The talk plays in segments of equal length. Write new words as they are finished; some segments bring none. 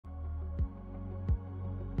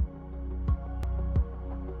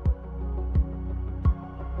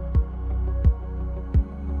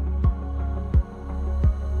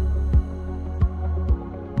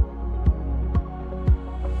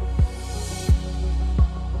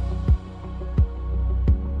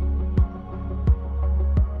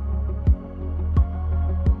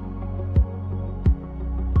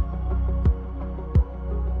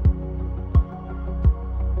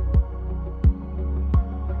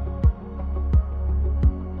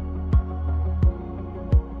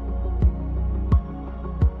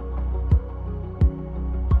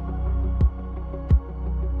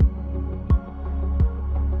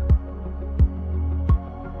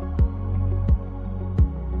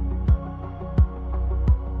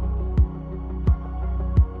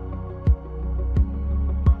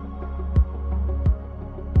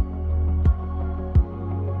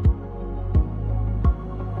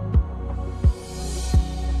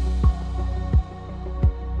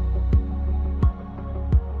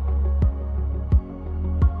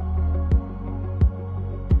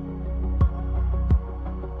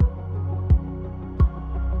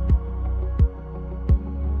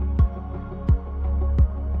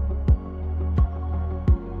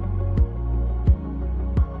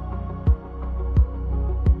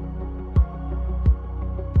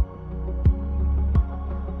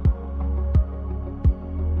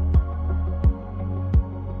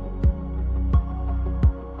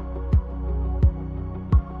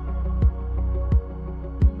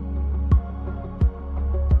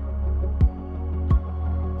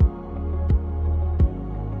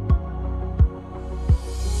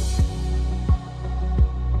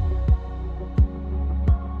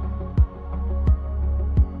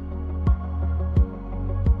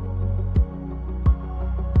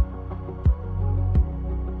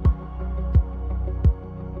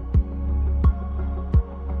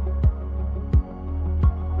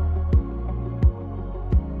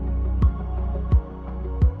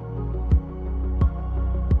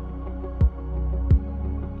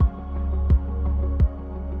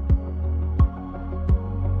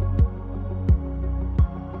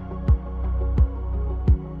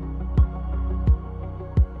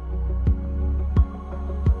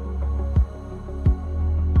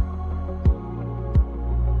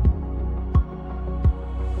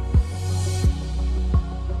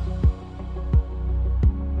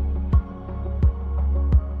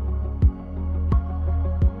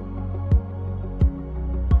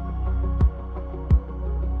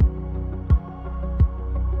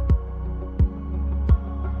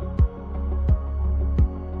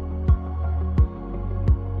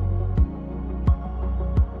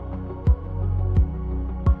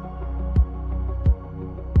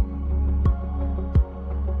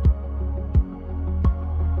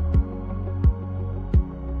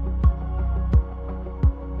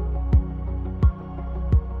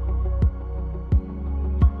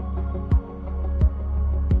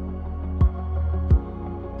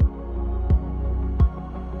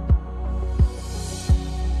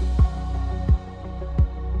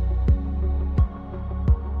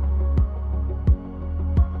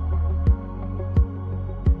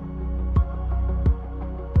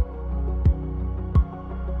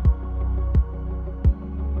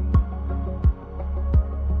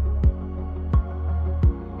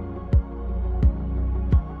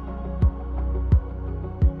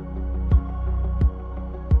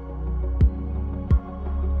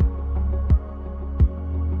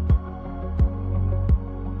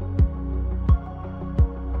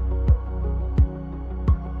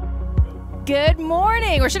Good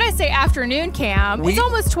morning, or should I say afternoon, Cam? It's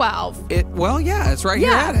almost 12. Well, yeah, it's right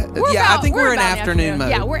here at it. I think we're in afternoon mode.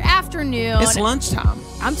 Yeah, we're afternoon. It's lunchtime.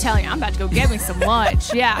 I'm telling you, I'm about to go get me some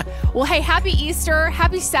lunch. Yeah. Well, hey, happy Easter,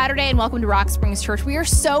 happy Saturday, and welcome to Rock Springs Church. We are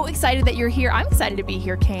so excited that you're here. I'm excited to be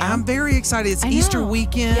here, Cam. I'm very excited. It's Easter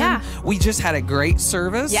weekend. Yeah. We just had a great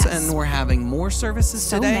service, and we're having more services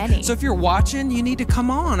today. Many. So if you're watching, you need to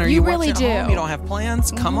come on. Or you watching really at do. home, you don't have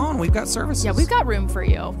plans, come on. We've got services. Yeah, we've got room for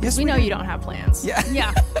you. Yes, we know you don't have plans. Yeah.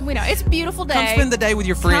 Yeah, we know. It's a beautiful day. Come spend the day with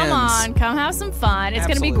your friends. Come on, come have some fun. It's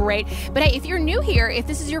going to be great. But hey, if you're new here, if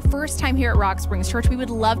this is your first time here at Rock Springs Church, we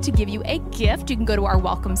would love to give you a gift. You can go to our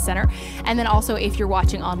Welcome Center. And then also, if you're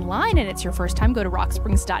watching online and it's your first time, go to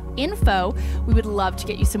rocksprings.info. We would love to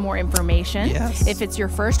get you some more information. Yes. If it's your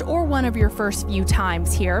first or one of your first few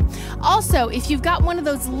times here. Also, if you've got one of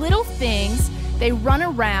those little things, they run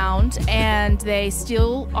around and they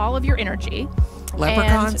steal all of your energy.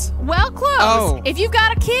 Leprechauns? And, well, close. Oh. If you've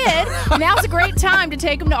got a kid, now's a great time to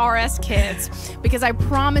take them to RS Kids, because I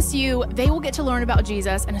promise you they will get to learn about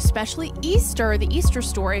Jesus, and especially Easter, the Easter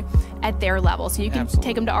story, at their level. So you can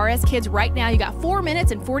take them to RS Kids right now. You got 4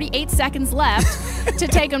 minutes and 48 seconds left to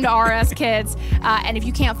take them to RS Kids. And if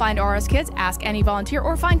you can't find RS Kids, ask any volunteer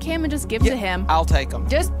or find Cam and just give them to him. I'll take them.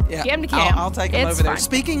 Just give them to Cam. I'll take them over there.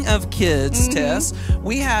 Speaking of kids, Tess,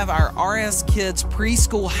 we have our RS Kids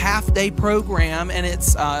preschool half-day program, and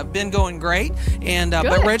it's been going great. And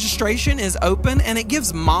but registration is open, and it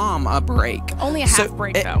gives mom a break. Only a half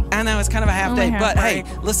break, though. I know, it's kind of a half day. But hey,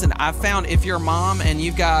 listen, I found if you're a mom and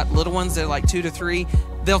you've got little ones that are like 2 to 3,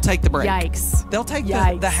 they'll take the break. Yikes. They'll take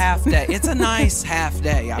the half day. It's a nice half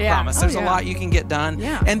day, I promise. There's a lot you can get done.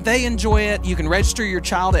 Yeah. And they enjoy it. You can register your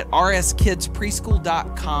child at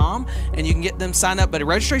rskidpreschool.com, and you can get them signed up. But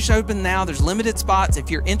registration open now. There's limited spots. If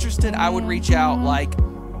you're interested, I would reach out like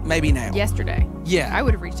maybe now. Yesterday. Yeah. I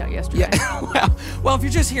would have reached out yesterday. Yeah. well, if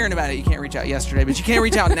you're just hearing about it, you can't reach out yesterday, but you can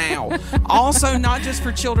reach out now. Also, not just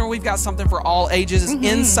for children, we've got something for all ages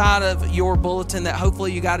inside of your bulletin that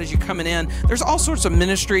hopefully you got as you're coming in. There's all sorts of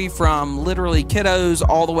ministry from literally kiddos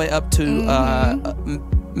all the way up to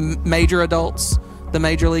major adults, the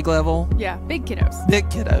major league level. Yeah, big kiddos. Big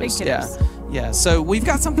kiddos. Yeah. Yeah, so we've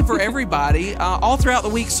got something for everybody all throughout the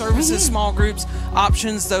week, services, small groups,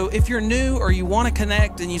 options. So if you're new or you want to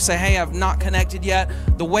connect and you say, hey, I've not connected yet,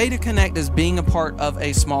 the way to connect is being a part of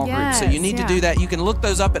a small group. So you need to do that. You can look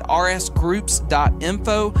those up at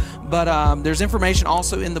rsgroups.info, but there's information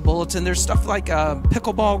also in the bulletin. There's stuff like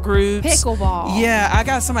pickleball groups. Pickleball. Yeah, I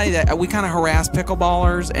got somebody that we kind of harass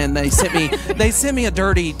pickleballers, and they sent me a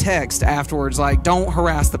dirty text afterwards like, don't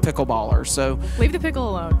harass the pickleballers. So leave the pickle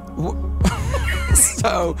alone.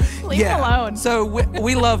 So leave it alone. So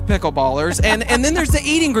we love pickleballers, and then there's the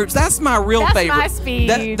eating groups. That's my real favorite. That's my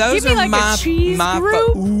speed. Those Give are me like a cheese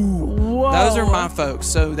group. Whoa. Those are my folks.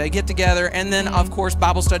 So they get together, and then of course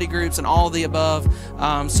Bible study groups and all the above.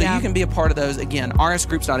 So you can be a part of those. Again,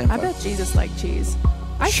 rsgroups.info. I bet Jesus liked cheese.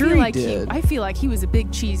 I feel like he was a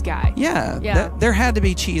big cheese guy. Yeah. There had to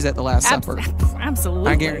be cheese at the Last Supper.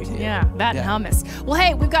 Absolutely. I guarantee it. Yeah, that and hummus. Well,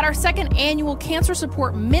 hey, we've got our second annual Cancer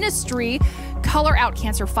Support Ministry Color Out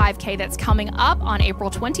Cancer 5K that's coming up on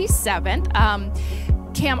April 27th.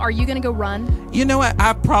 Cam, are you going to go run? You know what?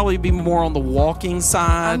 I'd probably be more on the walking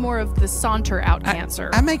side. I'm more of the saunter out cancer.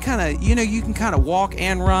 I may kind of, you can kind of walk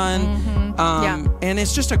and run. And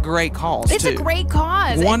it's just a great cause, It's a great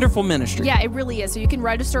cause. Wonderful ministry. Yeah, it really is. So you can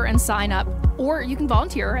register and sign up, or you can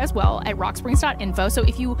volunteer as well at rocksprings.info. So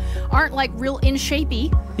if you aren't like real in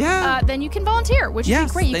shapey, then you can volunteer, which would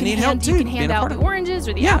be great. You can hand out the oranges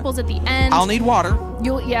or the apples at the end. I'll need water.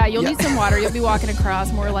 You'll need some water. You'll be walking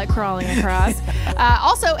across, more like crawling across.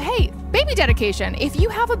 Also, hey, baby dedication. If you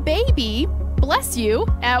have a baby, bless you.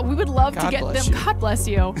 We would love to get them. God bless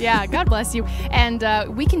you. Yeah, God bless you. And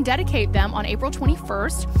we can dedicate them on April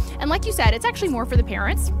 21st. And like you said, it's actually more for the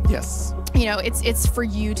parents. Yes. You know, it's for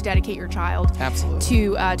you to dedicate your child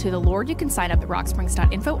to the Lord. You can sign up at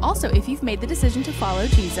rocksprings.info. Also, if you've made the decision to follow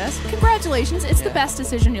Jesus, congratulations. It's the best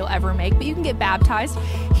decision you'll ever make. But you can get baptized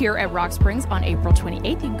here at Rock Springs on April 28th.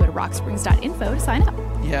 You can go to rocksprings.info to sign up.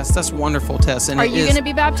 Yes, that's wonderful, Tess. And are you going to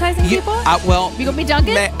be baptizing people? Well, you going to be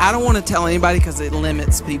dunking? I don't want to tell anybody because it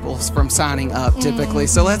limits people from signing up typically.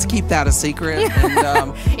 So let's keep that a secret.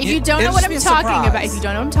 And, if you don't know what I'm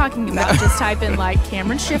talking about, just type in like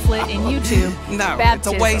Cameron Shiflett in YouTube. No,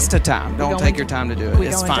 baptism. It's a waste of time. Don't take your time to do it.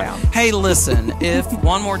 It's fine. Hey, listen, if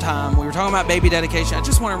one more time, we were talking about baby dedication. I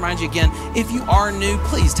just want to remind you again, if you are new,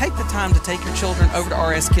 please take the time to take your children over to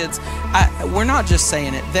RS Kids. We're not just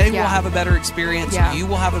saying it. They will have a better experience.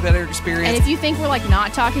 You will have a better experience. And if you think we're like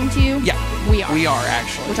not talking to you, We are. We are,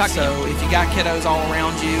 actually. We're talking so if you got kiddos all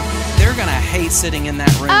around you, they're going to hate sitting in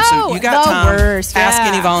that room. Oh, so you got the time, worst. ask Yeah.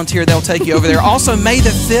 any volunteer. They'll take you over there. Also, May the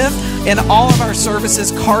 5th, in all of our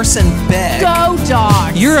services, Carson Beck. Go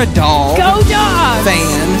Dogs. You're a dog Go Dogs.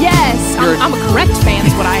 fan. Yes. I'm a correct fan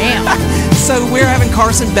is what I am. So we're having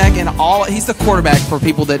Carson Beck in all. He's the quarterback for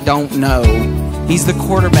people that don't know. He's the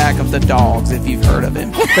quarterback of the Dogs, if you've heard of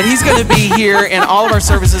him. But he's going to be here in all of our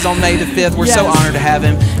services on May the 5th. We're so Yes. honored to have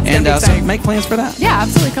him. And so make plans for that. Yeah,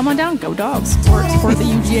 absolutely. Come on down. Go Dogs. Support the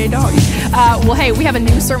UGA Dogs. Well, hey, we have a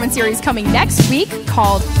new sermon series coming next week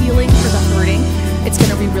called Healing for the Hurting. It's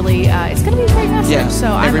going to be really, it's going to be a great message. Yeah,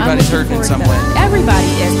 so everybody's I'm hurting in some that. way. Everybody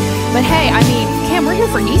is. But hey, I mean, Cam, we're here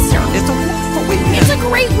for Easter. It's a wonderful weekend. It's a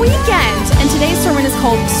great weekend. And today's sermon is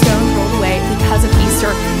called Stones Rolled Away because of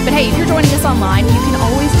Easter. But hey, if you're joining us online, you can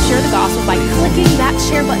always share the gospel by clicking that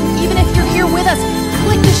share button. Even if you're here with us,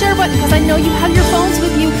 click the share button because I know you have your phones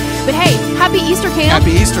with you. But hey, happy Easter, Cam.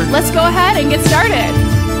 Happy Easter. Let's go ahead and get started.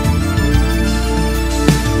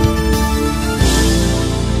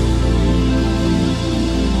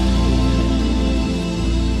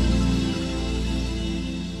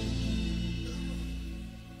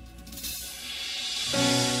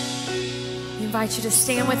 We invite you to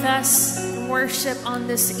stand with us and worship on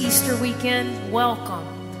this Easter weekend. Welcome.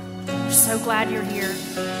 We're so glad you're here.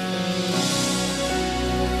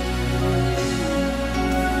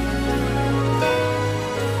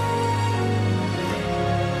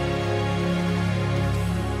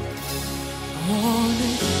 On a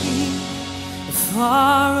hill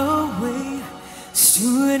far away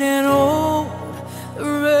stood an old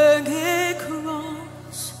rugged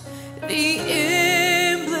cross, the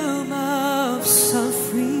emblem of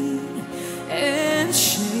suffering and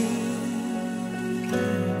shame.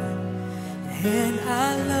 And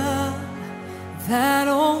I love that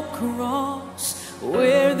old cross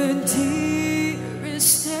where the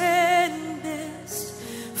dearest and best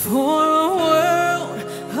for a world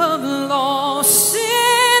of lost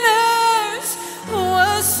sinners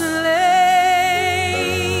was slain.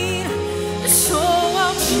 So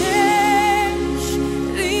I'll cherish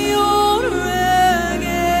the old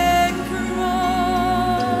rugged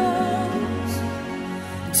cross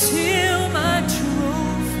till my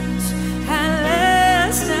trophies at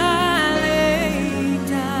last I lay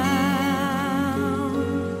down,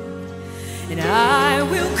 and I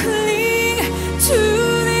will cling to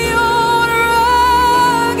the old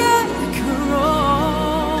rugged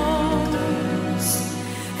cross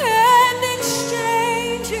and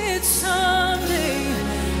exchange it someday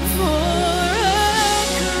for a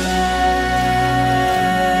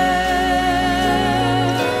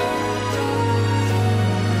crown.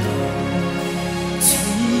 To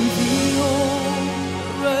the old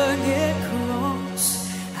rugged cross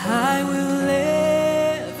I will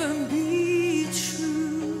ever be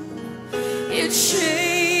true. Its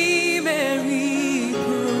shame and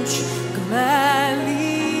reproach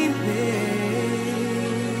gladly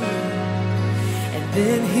bear, and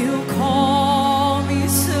then He'll call me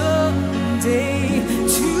someday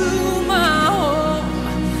to my home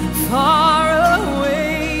far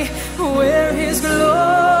away, where His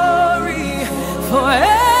glory forever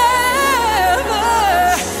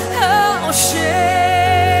I'll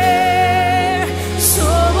share. So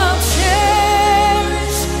I'll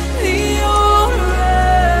cherish the old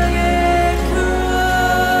rugged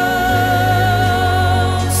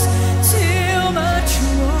cross till my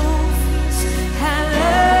trophies at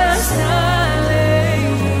last I lay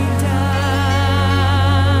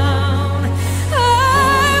down. I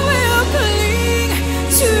will cling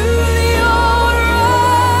to the old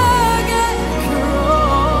rugged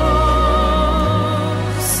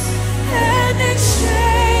cross and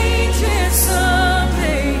exchange it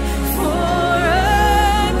someday for a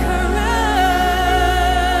crown.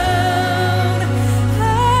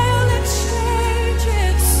 I'll exchange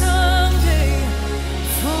it someday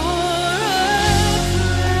for a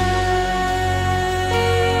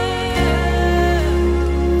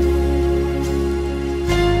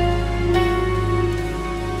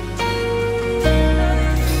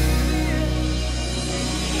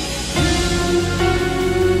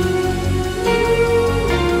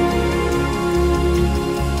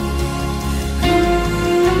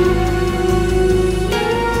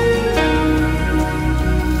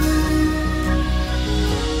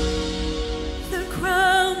The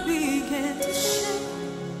ground began to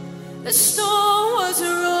shake, the storm was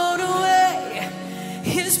rolled away.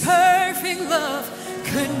 His perfect love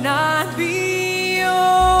could not be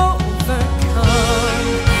overcome.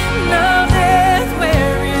 Now death,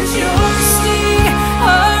 where is your sting?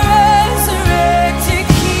 Our resurrected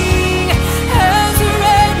King has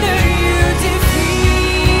rendered you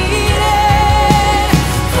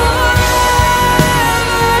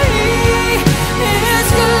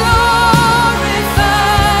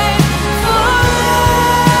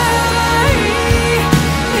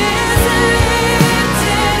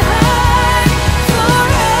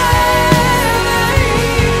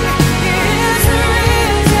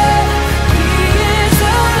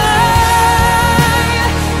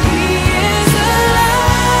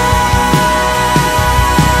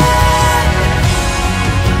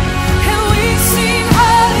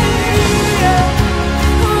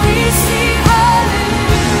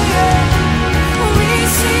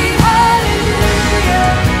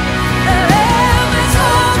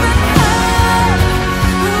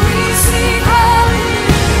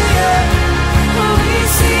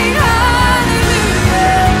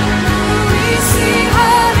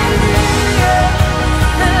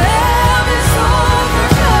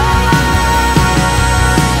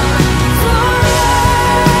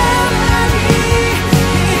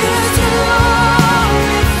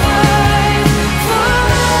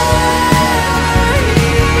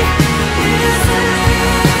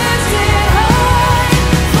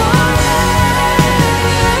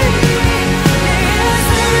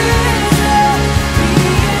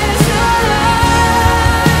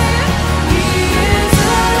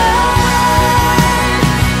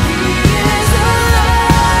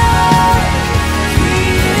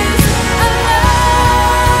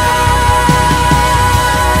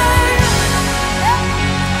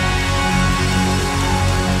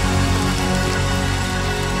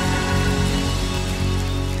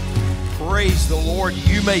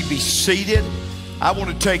You may be seated. I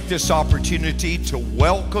want to take this opportunity to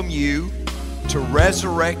welcome you to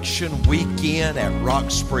Resurrection Weekend at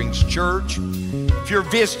Rock Springs Church. If you're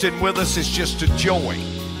visiting with us, it's just a joy.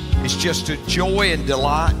 It's just a joy and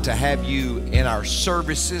delight to have you in our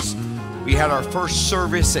services. We had our first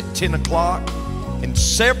service at 10 o'clock, and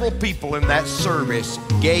several people in that service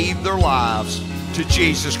gave their lives to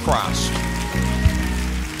Jesus Christ.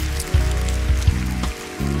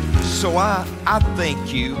 So I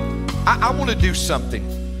thank you. I want to do something.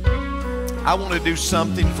 I want to do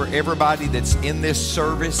something for everybody that's in this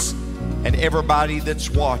service and everybody that's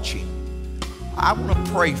watching. I want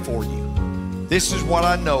to pray for you. This is what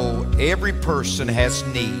I know. Every person has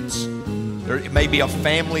needs. It may be a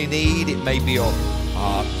family need. It may be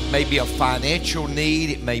a financial need.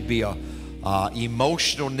 It may be a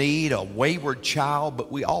emotional need, a wayward child,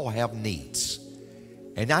 but we all have needs.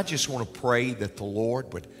 And I just want to pray that the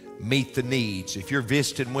Lord would meet the needs. If you're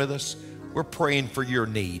visiting with us, we're praying for your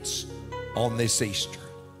needs on this Easter.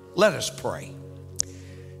 Let us pray.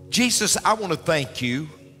 Jesus, I want to thank you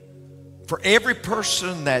for every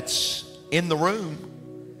person that's in the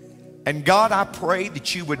room. And God, I pray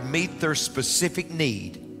that you would meet their specific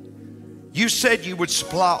need. You said you would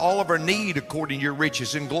supply all of our need according to your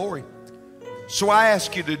riches and glory. So I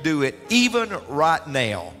ask you to do it even right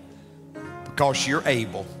now because you're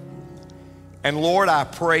able. And Lord, I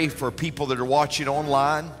pray for people that are watching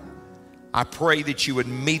online. I pray that you would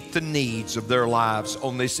meet the needs of their lives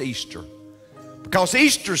on this Easter. Because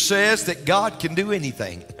Easter says that God can do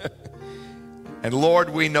anything. And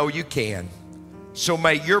Lord, we know you can. So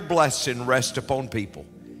may your blessing rest upon people.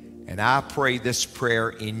 And I pray this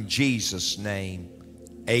prayer in Jesus' name.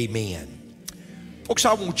 Amen. Folks,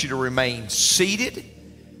 I want you to remain seated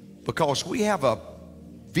because we have a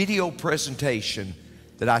video presentation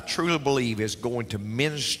that I truly believe is going to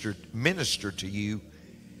minister to you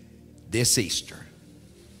this Easter.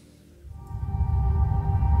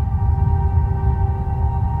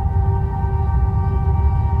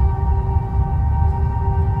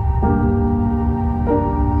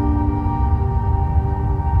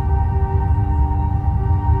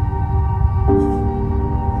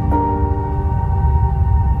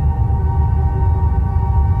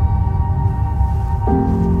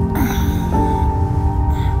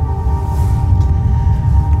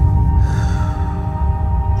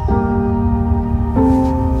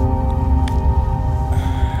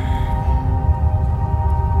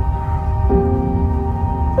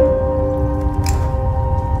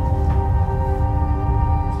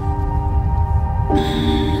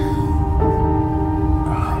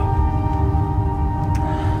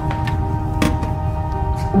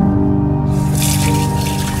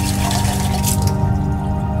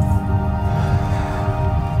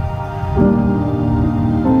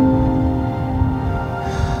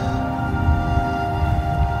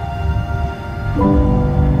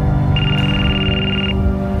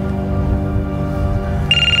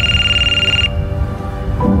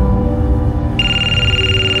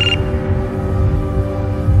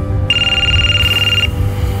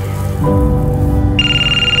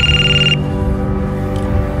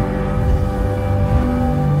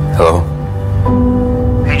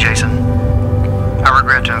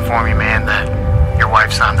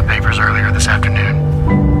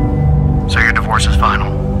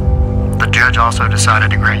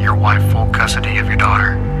 Decided to grant your wife full custody of your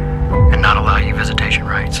daughter and not allow you visitation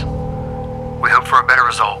rights. We hope for a better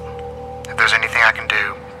result. If there's anything I can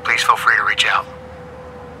do, please feel free to reach out.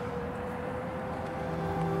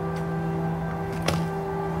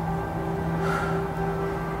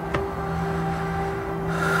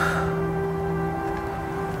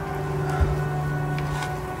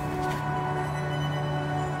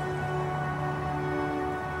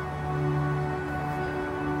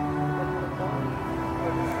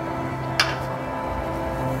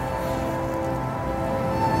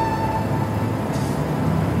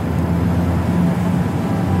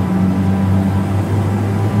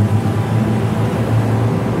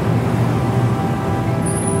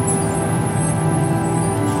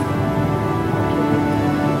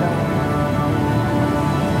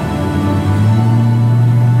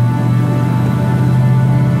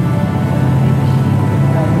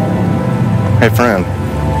 Hey friend,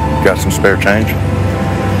 got some spare change?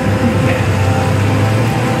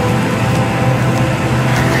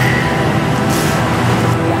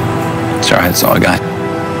 Sorry, that's all I got.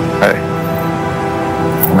 Hey,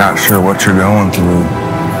 I'm not sure what you're going through,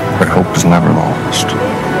 but hope is never lost.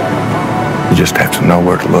 You just have to know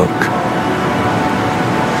where to look.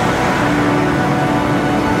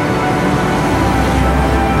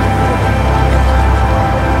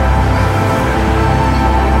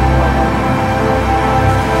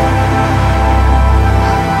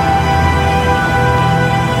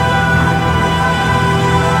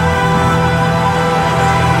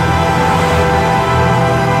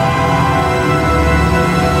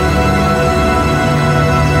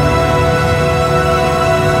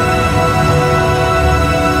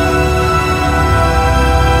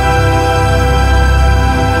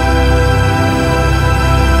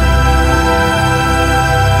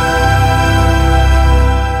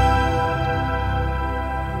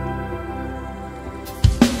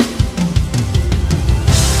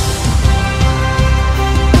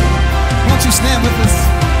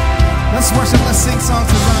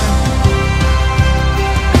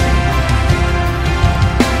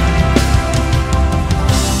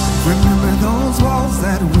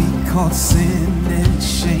 called sin and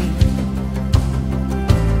shame.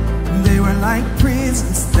 They were like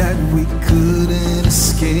prisons that we couldn't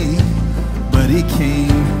escape. But he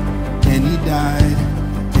came and he died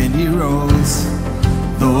and he rose.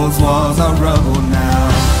 Those walls are rubble now.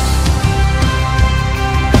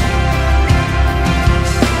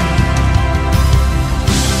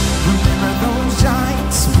 Remember those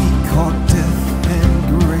giants we called death and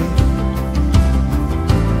grave.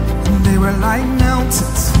 They were like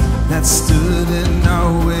mountains that stood in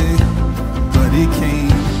our way. But he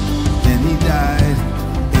came and he died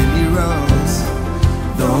and he rose.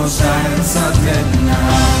 Those giants are dead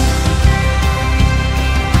now.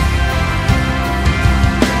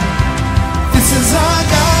 This is our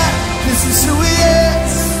God, this is who he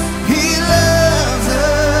is. He loves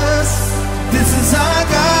us. This is our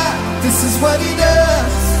God, this is what he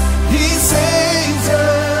does. He saves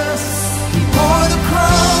us. He bore the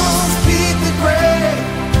cross, beat the grave.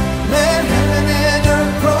 Let heaven and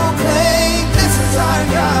earth proclaim. This is our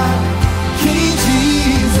God, King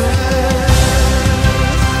Jesus.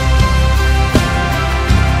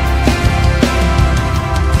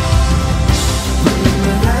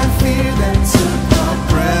 Remember that fear that took our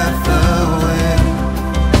breath away.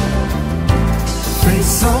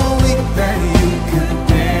 Face so weak that you could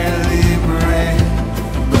barely breathe.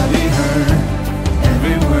 But he heard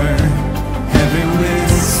every word, every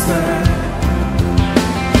whisper.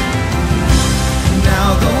 Now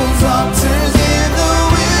those altars in the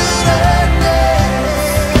wilderness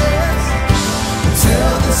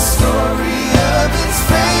tell the story of his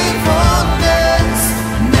faithfulness.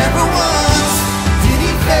 Never once did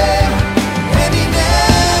he fail, and he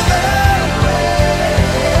never will.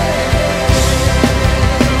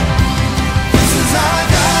 This is our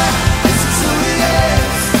God, this is who he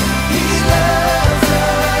is. He loves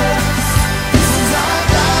us. This is our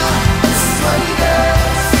God, this is what he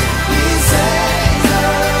does. He saves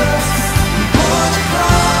us. He bore the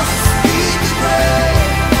cross, beat the grave.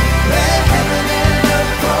 Let heaven and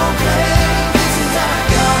earth proclaim. This is our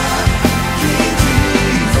God, King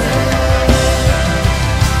Jesus.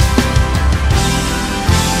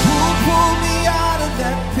 Who pulled me out of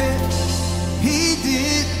that pit? He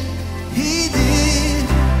did, he did.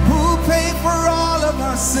 Who paid for all of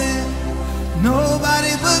our sin?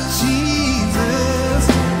 Nobody but Jesus.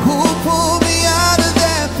 Who pulled me out of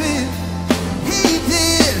that pit? He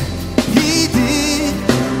did, he did.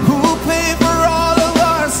 Who paid for all of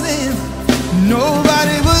our sins?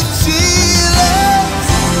 Nobody but Jesus.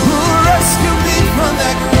 Who rescued me from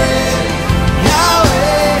that grave?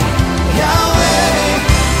 Yahweh, Yahweh.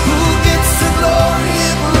 Who gets the glory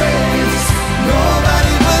and praise?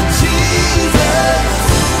 Nobody but Jesus.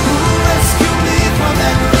 Who rescued me from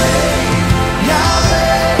that grave?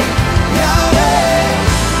 Yahweh, Yahweh.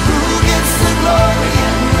 Who gets the glory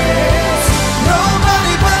and praise?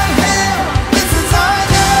 Nobody but him. This is our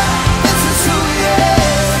God, this is who he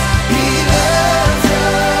is. He loves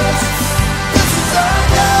us. This is our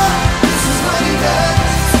God, this is what he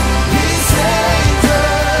does. He saves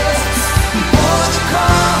us. He bore the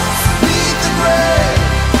cross, beat the grave.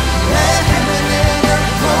 Let heaven and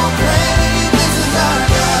earth proclaim. This is our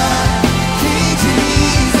God, King Jesus.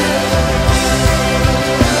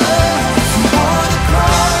 He bore the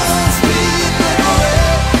cross, beat the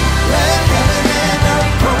grave. Let heaven and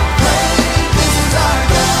earth proclaim. This is our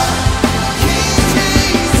God, King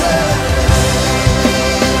Jesus.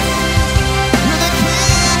 You're the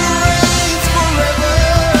King who reigns forever.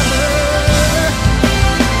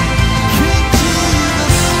 King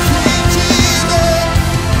Jesus, King Jesus.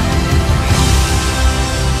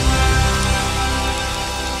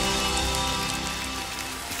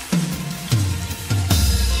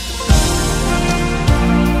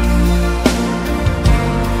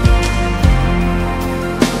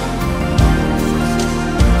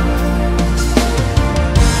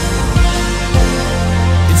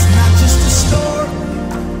 It's not just a story.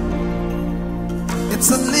 It's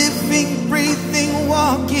a living, breathing,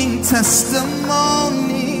 walking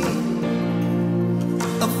testimony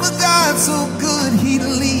of a God so good he'd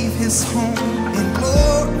leave his home in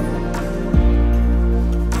glory.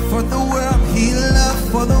 For the world he loved,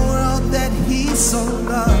 for the world that he so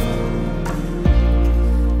loved.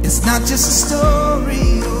 It's not just a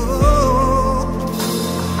story. Oh,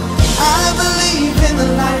 I believe in the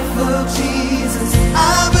life of Jesus.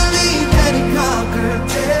 I believe that he conquered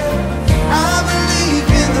death. I believe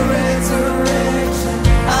in the resurrection.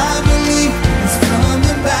 I believe he's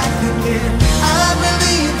coming back again. I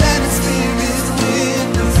believe that his spirit is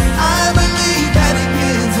with us. I believe that he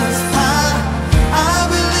gives us power. I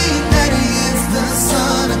believe that he is the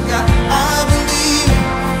Son of God. I believe it.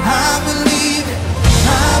 I believe it.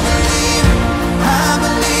 I believe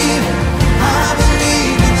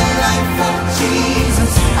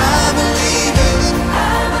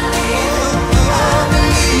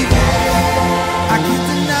can't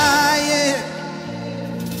deny it.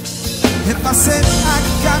 If I said I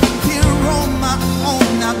got here on my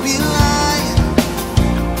own, I'd be lying.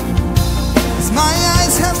 'Cause my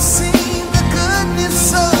eyes have seen the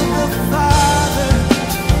goodness of the Father.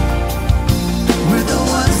 We're the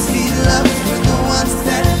ones He loves, we're the ones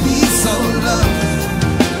that He so loves.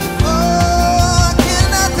 Oh, I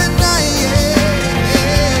cannot deny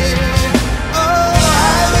it. Oh,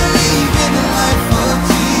 I believe in the life of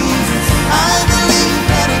Jesus. I believe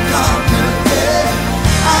that He conquered death.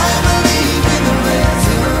 I believe in the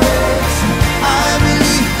resurrection. I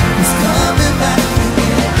believe He's coming back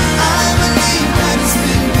again. I believe that His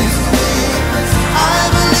Spirit is with us. I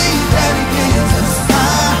believe that He gives us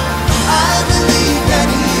life. I believe that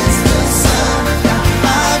He is the Son of God.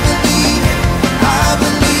 I believe it. I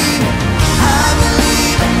believe it. I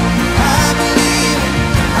believe it. I believe it.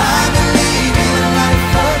 I believe in the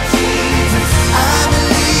life of Jesus. I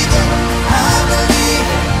believe it. I believe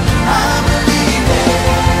it. I believe it.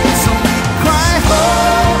 So we cry,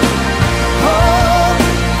 holy,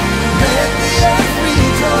 holy, let the earth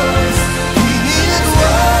rejoice. He is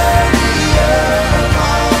worthy of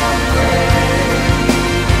all praise.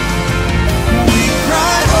 We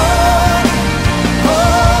cry, holy,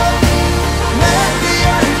 holy, let the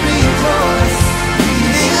earth rejoice.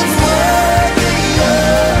 He is worthy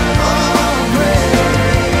of all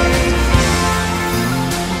praise.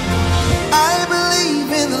 I believe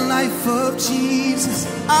in the life of Jesus.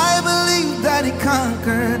 I believe that He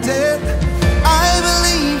conquered death. I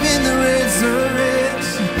believe in the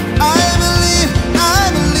resurrection. I believe,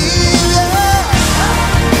 yeah.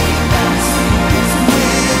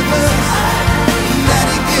 With us, that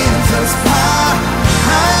He gives us power.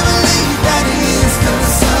 I believe that He is the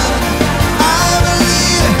Son. I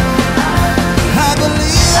believe it. I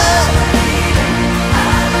believe it.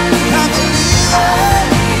 I believe it.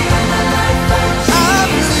 I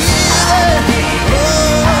believe it.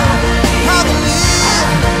 Oh, I believe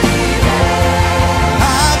it.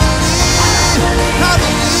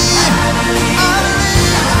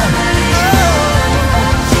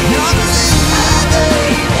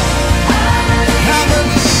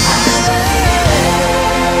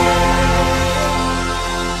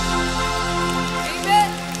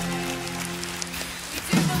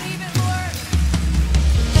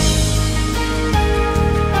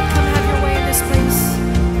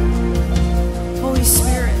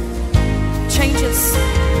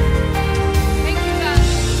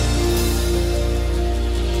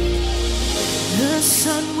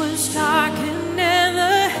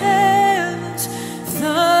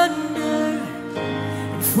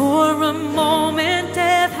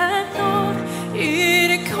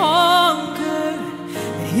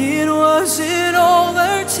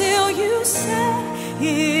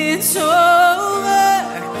 it's over.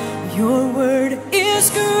 Your word is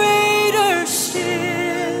greater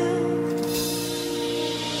still.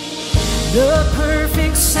 The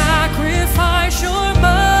perfect sacrifice, your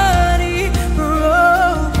body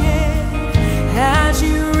broken, as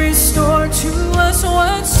you restore to us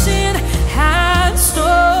what sin had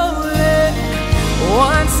stolen.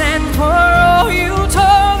 Once and for all, you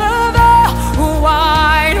tore the veil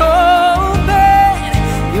wide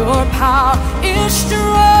open. Your power is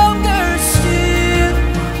stronger still.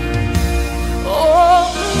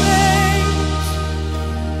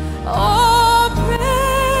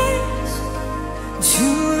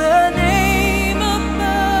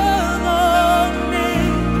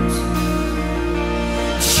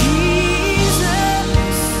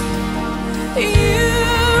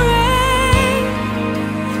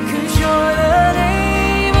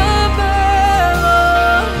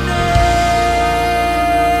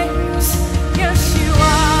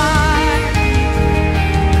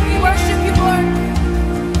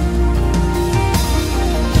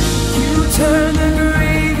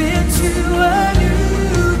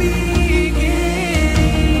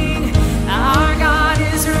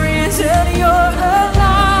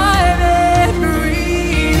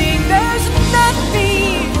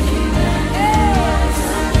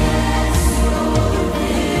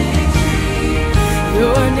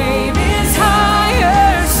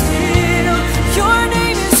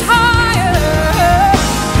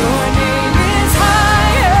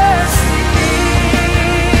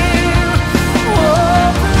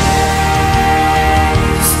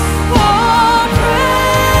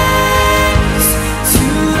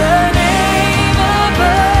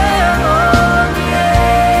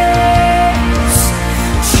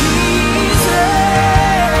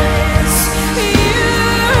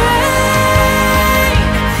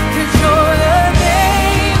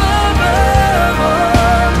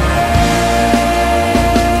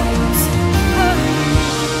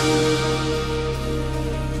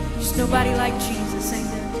 like Jesus,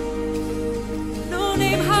 amen. No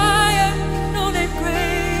name higher, no name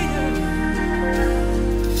greater.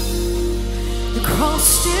 The cross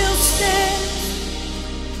still stands,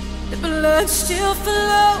 the blood still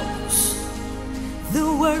flows. The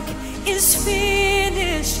work is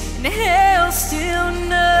finished, and hell still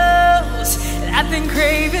knows that the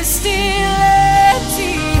grave is still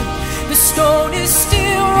empty, the stone is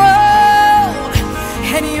still rolled,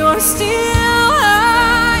 and you're still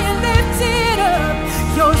high and lifted up.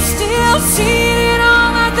 You're still seated on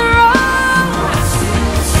the throne.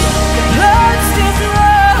 The blood still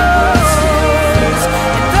flows,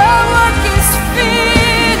 and the work is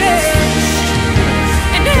finished,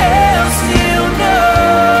 and hell still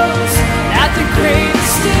knows that the grave is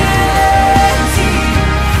still empty,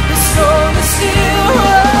 the stone is still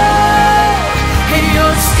rolled, and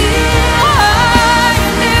you're still high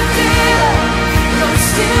and lifted up. You're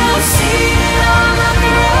still seated on the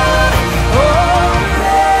throne.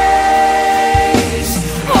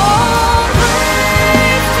 All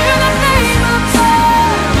praise to the name of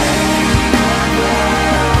God.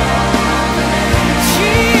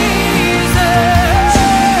 Jesus,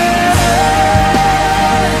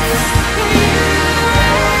 you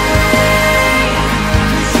reign,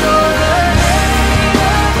 'cause you're the name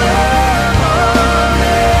above all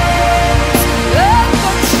names. Let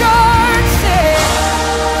the church say,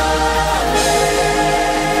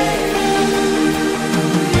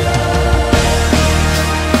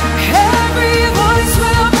 every voice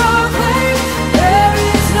will proclaim, there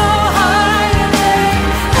is no higher name.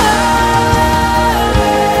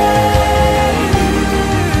 Hallelujah.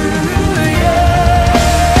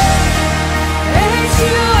 Age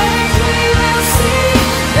to age we will sing,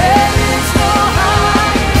 there is no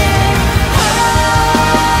higher name.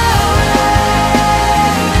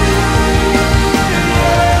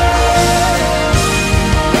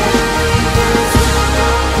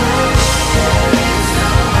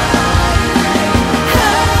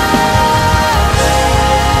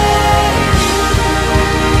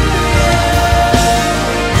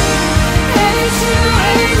 Age to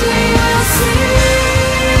age we will sing,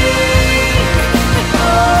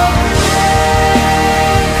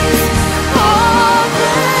 all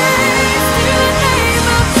praise to the name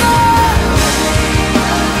of God.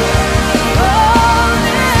 All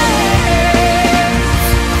names,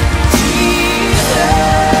 Jesus,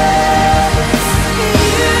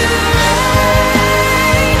 you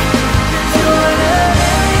reign, 'cause you're the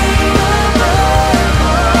name above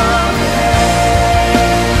all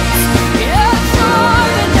names. Yes, you're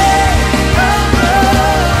the name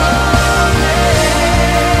above all names.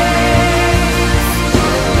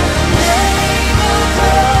 Name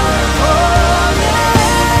above all names.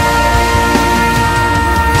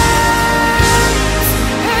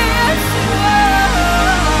 Yes, you are.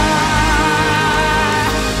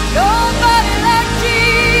 Nobody like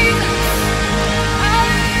Jesus.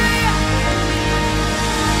 Hallelujah.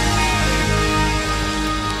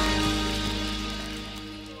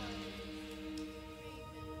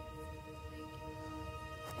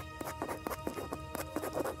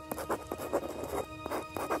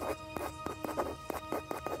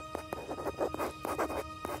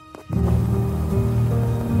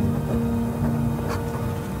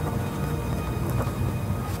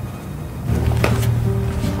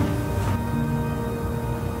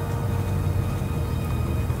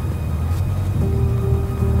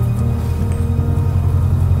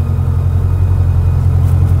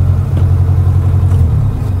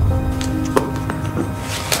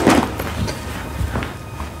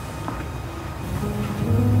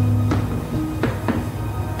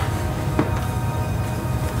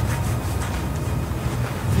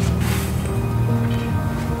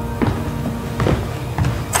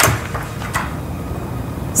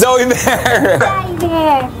 Zoe Bear!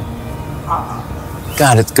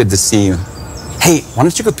 God, it's good to see you. Hey, why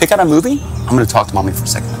don't you go pick out a movie? I'm gonna talk to Mommy for a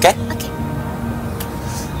second, okay? Okay.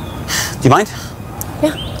 Do you mind?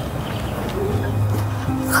 Yeah.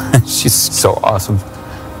 She's so awesome.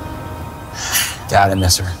 God, I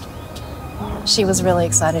miss her. She was really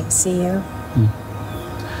excited to see you.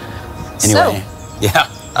 Anyway, yeah.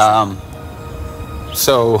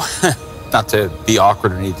 So, not to be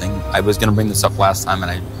awkward or anything, I was gonna bring this up last time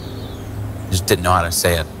and I just didn't know how to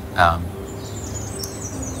say it.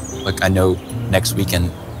 Look, I know next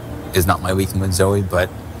weekend is not my weekend with Zoe, but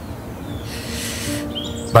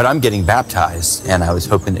I'm getting baptized and I was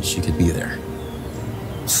hoping that she could be there.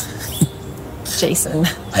 Jason,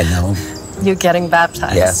 I know. you're getting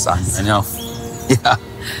baptized. Yes, I know. Yeah.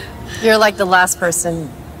 You're like the last person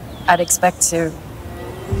I'd expect to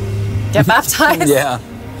get baptized. Yeah.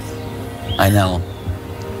 I know.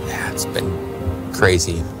 Yeah, it's been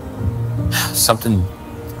crazy. Something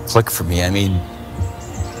clicked for me. I mean,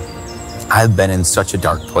 I've been in such a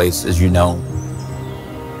dark place, as you know.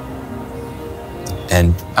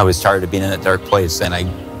 And I was tired of being in that dark place, and I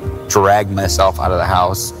dragged myself out of the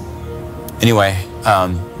house. Anyway,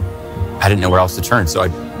 I didn't know where else to turn, so I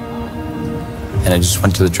just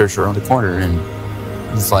went to the church around the corner, and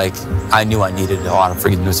it's like I knew I needed a lot of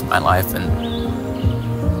forgiveness in my life, and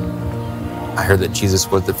I heard that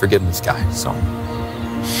Jesus was the forgiveness guy, so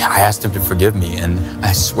I asked him to forgive me, and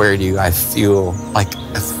I swear to you, I feel like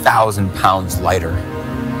 1,000 pounds lighter. And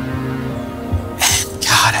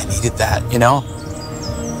God, I needed that, you know?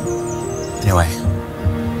 Anyway,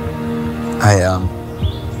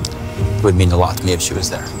 it would mean a lot to me if she was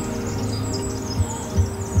there.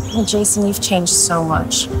 Well, Jason, you've changed so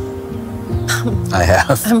much. I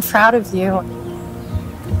have. I'm proud of you.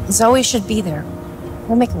 Zoe should be there.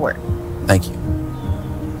 We'll make it work. Thank you.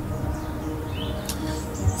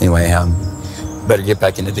 Anyway, better get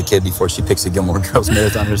back into the kid before she picks a Gilmore Girls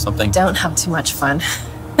marathon or something. Don't have too much fun.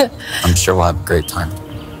 I'm sure we'll have a great time.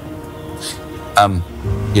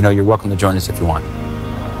 You know, you're welcome to join us if you want.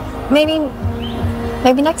 Maybe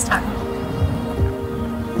next time.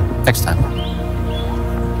 Next time.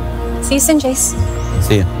 See you soon, Jace.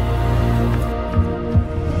 See you.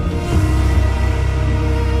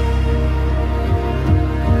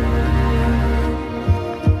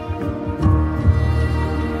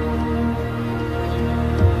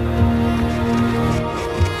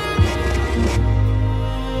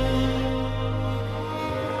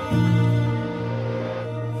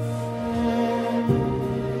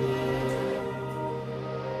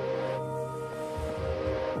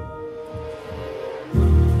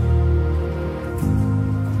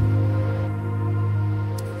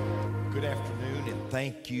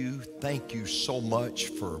 Thank you so much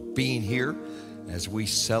for being here as we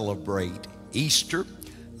celebrate Easter.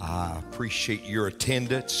 I appreciate your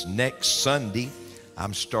attendance. Next Sunday,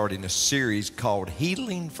 I'm starting a series called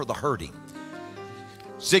Healing for the Hurting.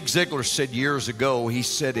 Zig Ziglar said years ago, he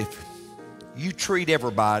said, if you treat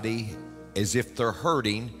everybody as if they're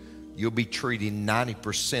hurting, you'll be treating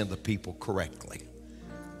 90% of the people correctly.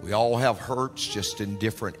 We all have hurts, just in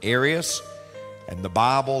different areas, and the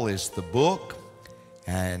Bible is the book,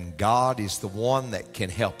 and God is the one that can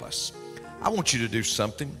help us. I want you to do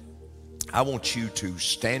something. I want you to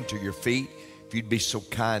stand to your feet. If you'd be so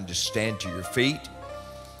kind to stand to your feet.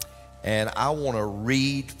 And I want to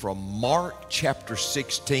read from Mark chapter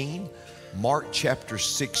 16. Mark chapter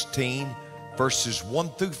 16, verses 1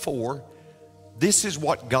 through 4. This is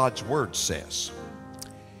what God's word says.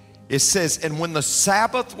 It says, and when the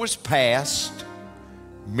Sabbath was past,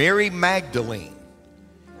 Mary Magdalene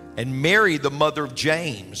and Mary, the mother of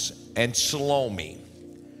James, and Salome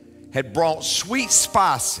had brought sweet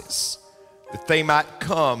spices that they might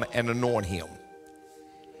come and anoint him.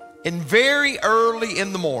 And very early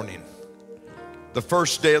in the morning, the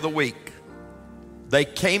first day of the week, they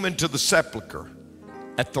came into the sepulchre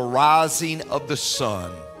at the rising of the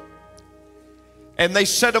sun. And they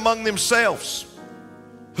said among themselves,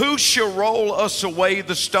 who shall roll us away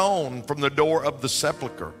the stone from the door of the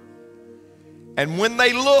sepulchre? And when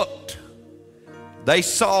they looked, they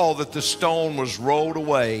saw that the stone was rolled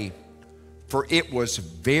away, for it was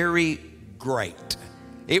very great.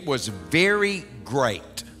 It was very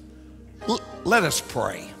great. Let us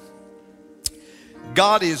pray.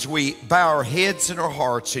 God, as we bow our heads and our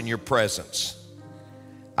hearts in your presence,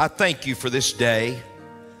 I thank you for this day.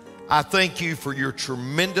 I thank you for your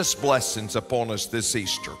tremendous blessings upon us this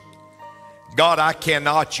Easter. God, I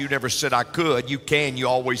cannot. You never said I could. You can. You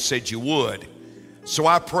always said you would. So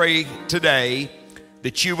I pray today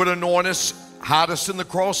that you would anoint us, hide us in the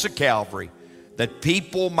cross of Calvary, that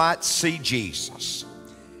people might see Jesus.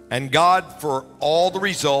 And God, for all the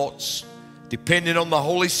results, depending on the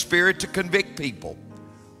Holy Spirit to convict people,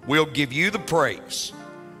 we'll give you the praise.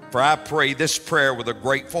 For I pray this prayer with a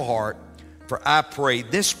grateful heart. For I pray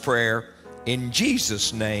this prayer in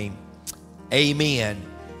Jesus' name. Amen.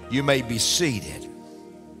 You may be seated.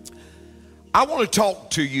 I want to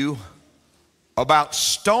talk to you about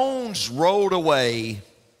stones rolled away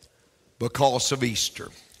because of Easter.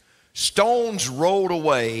 Stones rolled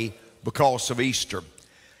away because of Easter.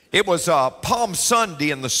 It was Palm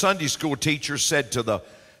Sunday, and the Sunday school teacher said to the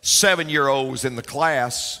 7-year-olds in the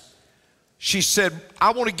class, she said,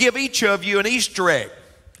 I want to give each of you an Easter egg,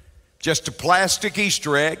 just a plastic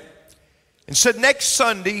Easter egg, and said next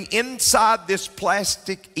Sunday, inside this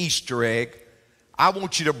plastic Easter egg, I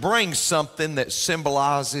want you to bring something that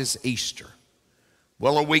symbolizes Easter.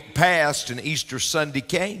 Well, a week passed and Easter Sunday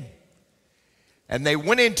came. And they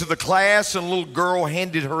went into the class, and a little girl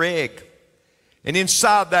handed her egg. And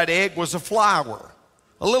inside that egg was a flower,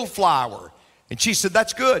 a little flower. And she said,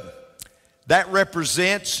 "That's good. That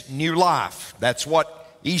represents new life." That's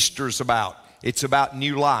what Easter's about. It's about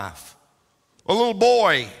new life. A little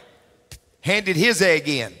boy handed his egg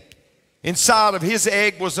in. Inside of his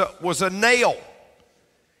egg was a nail.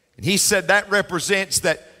 And he said that represents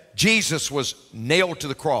that Jesus was nailed to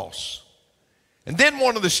the cross. And then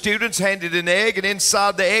one of the students handed an egg, and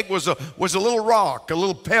inside the egg was a little rock, a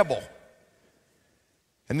little pebble.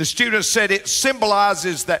 And the student said it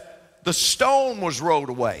symbolizes that the stone was rolled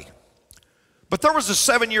away. But there was a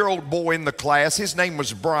 7-year-old boy in the class. His name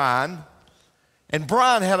was Brian. And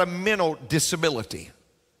Brian had a mental disability.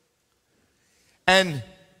 And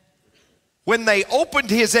when they opened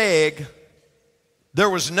his egg, there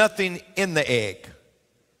was nothing in the egg.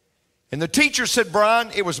 And the teacher said, "Brian,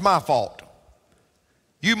 it was my fault.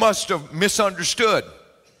 You must have misunderstood."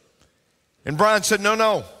 And Brian said,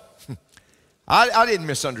 No, I didn't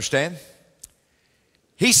misunderstand.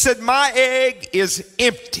 He said, "My egg is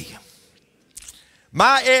empty.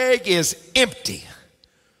 My egg is empty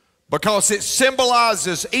because it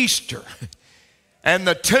symbolizes Easter, and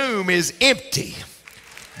the tomb is empty.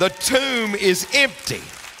 The tomb is empty."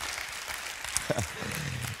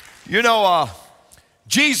 You know,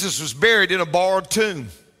 Jesus was buried in a borrowed tomb.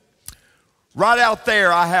 Right out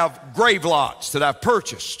there, I have grave lots that I've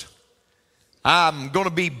purchased. I'm going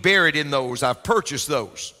to be buried in those. I've purchased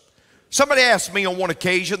those. Somebody asked me on one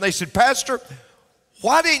occasion, they said, "Pastor,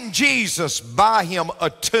 why didn't Jesus buy him a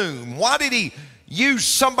tomb? Why did he use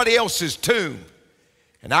somebody else's tomb?"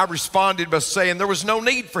 And I responded by saying there was no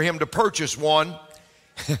need for him to purchase one.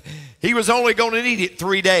 He was only going to need it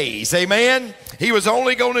 3 days. Amen? He was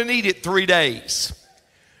only going to need it 3 days.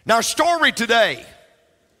 Now, our story today,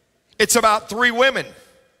 it's about 3 women.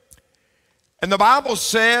 And the Bible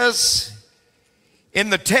says in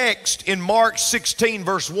the text in Mark 16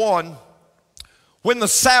 verse 1, when the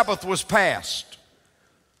Sabbath was passed.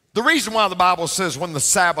 The reason why the Bible says when the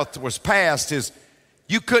Sabbath was passed is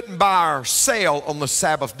you couldn't buy or sell on the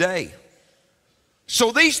Sabbath day.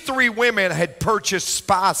 So these 3 women had purchased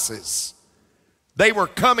spices. They were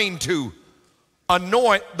coming to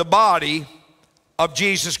anoint the body of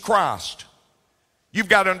Jesus Christ. You've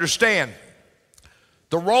got to understand,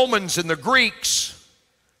 the Romans and the Greeks,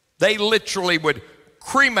 they literally would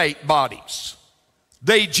cremate bodies.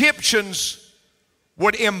 The Egyptians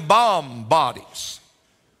would embalm bodies.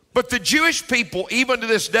 But the Jewish people, even to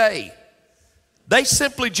this day, they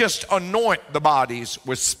simply just anoint the bodies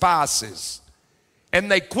with spices. And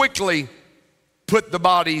they quickly put the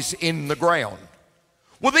bodies in the ground.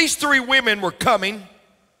 Well, these 3 women were coming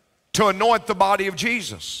to anoint the body of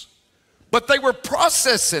Jesus. But they were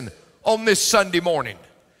processing on this Sunday morning.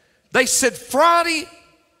 They said, Friday,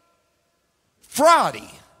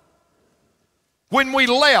 when we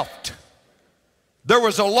left, there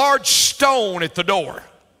was a large stone at the door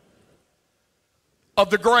of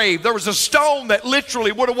the grave. There was a stone that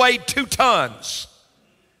literally would have weighed 2 tons.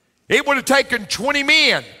 It would have taken 20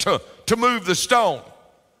 men to move the stone.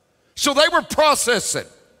 So they were processing.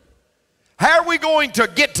 How are we going to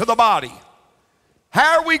get to the body?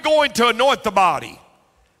 How are we going to anoint the body?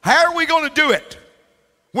 How are we going to do it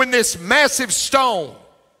when this massive stone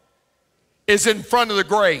is in front of the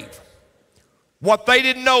grave? What they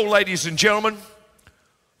didn't know, ladies and gentlemen,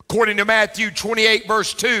 according to Matthew 28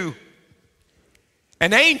 verse 2,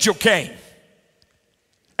 an angel came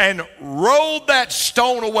and rolled that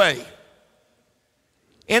stone away.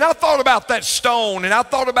 And I thought about that stone, and I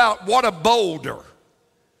thought about what a boulder.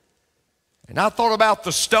 And I thought about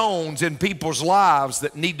the stones in people's lives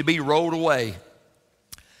that need to be rolled away.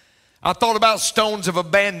 I thought about stones of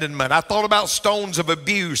abandonment. I thought about stones of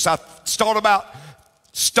abuse. I thought about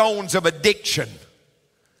stones of addiction.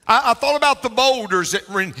 I thought about the boulders that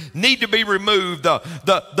need to be removed.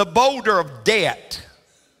 The boulder of debt,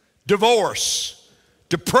 divorce,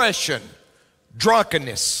 depression,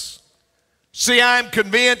 drunkenness. See, I'm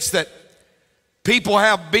convinced that people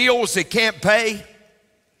have bills they can't pay,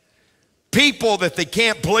 people that they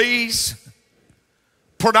can't please,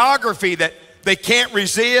 pornography that they can't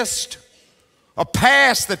resist, a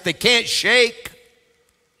past that they can't shake.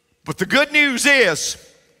 But the good news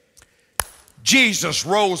is, Jesus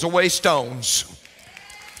rolls away stones.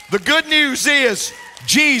 The good news is,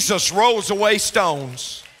 Jesus rolls away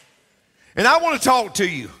stones. And I want to talk to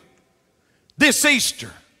you this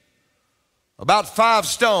Easter about 5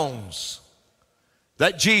 stones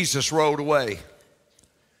that Jesus rolled away.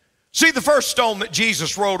 See, the first stone that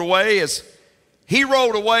Jesus rolled away is he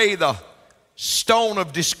rolled away the stone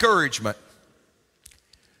of discouragement.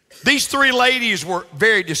 These three ladies were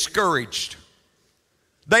very discouraged.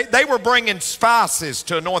 They were bringing spices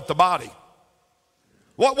to anoint the body.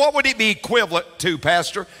 What would it be equivalent to,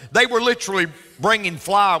 Pastor? They were literally bringing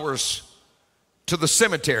flowers to the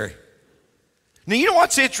cemetery. Now, you know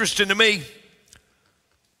what's interesting to me?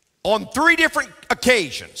 On 3 different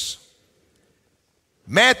occasions,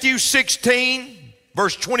 Matthew 16,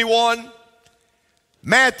 verse 21,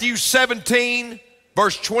 Matthew 17,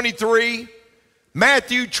 verse 23,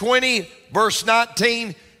 Matthew 20, verse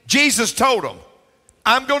 19, Jesus told them,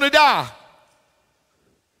 I'm going to die,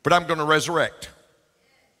 but I'm going to resurrect.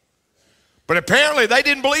 But apparently they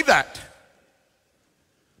didn't believe that.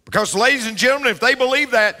 Because, ladies and gentlemen, if they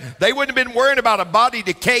believed that, they wouldn't have been worrying about a body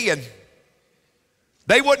decaying.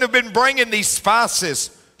 They wouldn't have been bringing these spices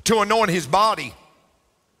to anoint his body.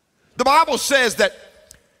 The Bible says that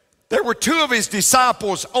there were 2 of his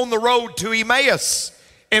disciples on the road to Emmaus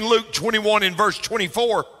in Luke 21 and verse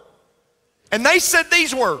 24. And they said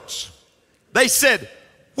these words. They said,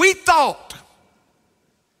 we thought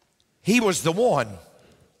he was the one,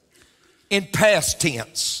 in past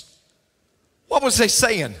tense. What was they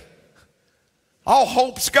saying? All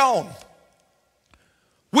hope's gone.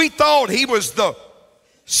 We thought he was the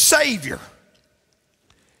Savior.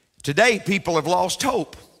 Today, people have lost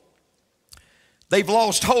hope. They've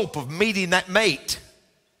lost hope of meeting that mate.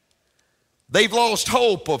 They've lost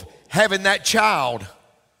hope of having that child.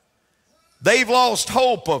 They've lost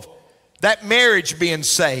hope of that marriage being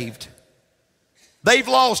saved. They've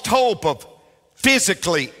lost hope of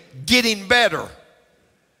physically getting better.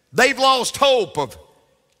 They've lost hope of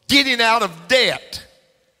getting out of debt.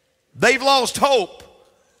 They've lost hope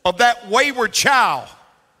of that wayward child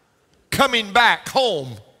coming back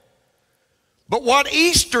home. But what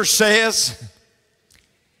Easter says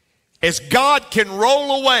is God can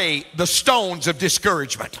roll away the stones of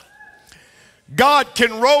discouragement. God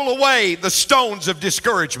can roll away the stones of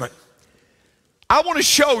discouragement. I want to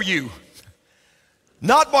show you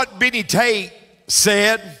not what Benny Tate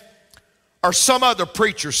said or some other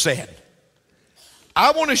preacher said.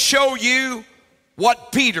 I want to show you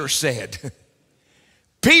what Peter said.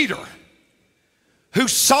 Peter, who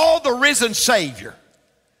saw the risen Savior.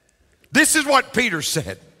 This is what Peter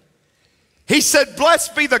said. He said,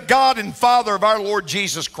 blessed be the God and Father of our Lord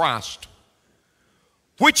Jesus Christ,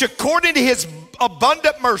 which according to his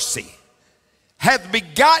abundant mercy hath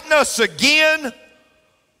begotten us again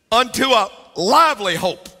unto a lively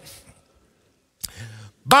hope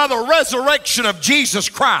by the resurrection of Jesus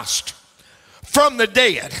Christ from the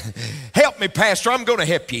dead. Help me, Pastor, I'm going to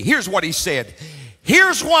help you. Here's what he said.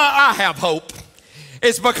 Here's why I have hope.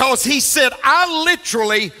 It's because he said, I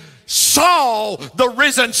literally saw the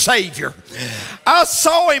risen Savior. I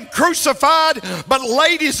saw him crucified, but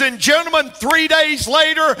ladies and gentlemen, 3 days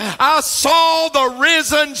later, I saw the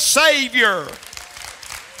risen Savior.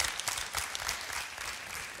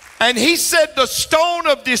 And he said the stone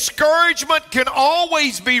of discouragement can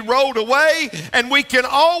always be rolled away, and we can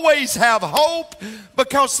always have hope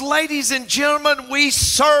because, ladies and gentlemen, we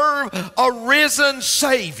serve a risen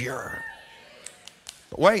Savior.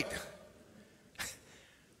 But wait,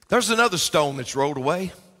 there's another stone that's rolled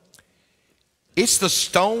away. It's the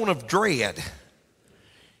stone of dread.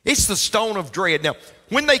 It's the stone of dread. Now,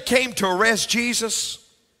 when they came to arrest Jesus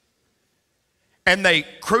and they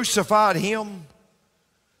crucified him,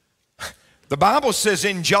 the Bible says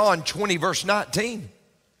in John 20 verse 19,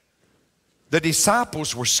 the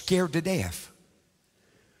disciples were scared to death.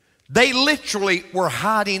 They literally were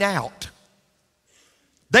hiding out.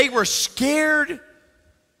 They were scared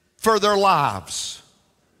for their lives.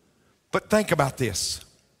 But think about this.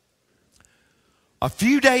 A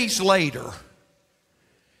few days later,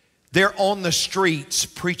 they're on the streets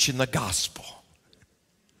preaching the gospel.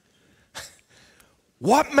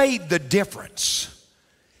 What made the difference?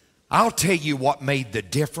 I'll tell you what made the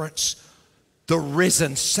difference. The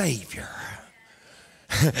risen Savior.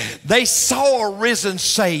 They saw a risen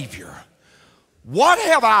Savior. What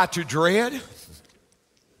have I to dread?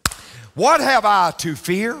 What have I to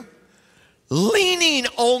fear? Leaning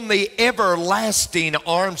on the everlasting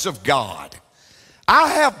arms of God. I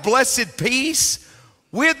have blessed peace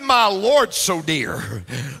with my Lord so dear.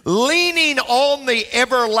 Leaning on the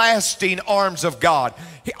everlasting arms of God.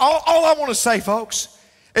 All I want to say, folks,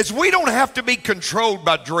 is we don't have to be controlled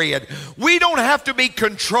by dread. We don't have to be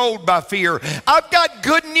controlled by fear. I've got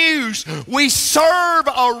good news. We serve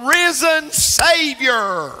a risen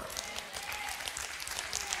Savior.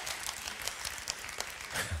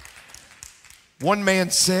 One man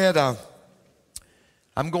said,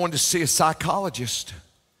 I'm going to see a psychologist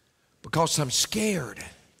because I'm scared.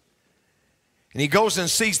 And he goes and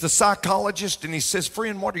sees the psychologist and he says,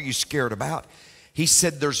 friend, what are you scared about? He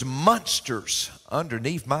said, there's monsters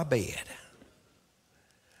underneath my bed.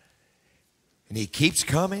 And he keeps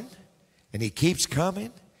coming, and he keeps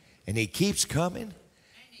coming, and he keeps coming.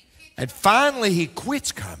 And finally he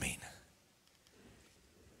quits coming.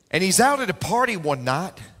 And he's out at a party one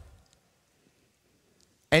night,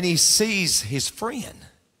 and he sees his friend,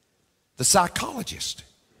 the psychologist.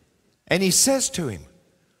 And he says to him,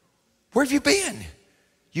 where have you been?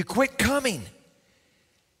 You quit coming.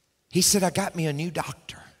 He said, I got me a new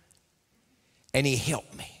doctor, and he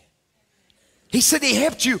helped me. He said, he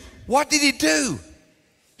helped you. What did he do?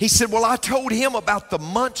 He said, well, I told him about the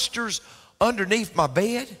monsters underneath my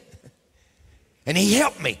bed, and he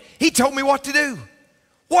helped me. He told me what to do.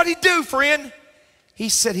 What did he do, friend? He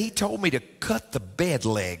said, he told me to cut the bed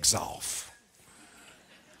legs off.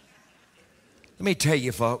 Let me tell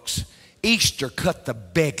you, folks, Easter cut the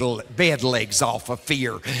bed legs off of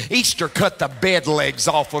fear. Easter cut the bed legs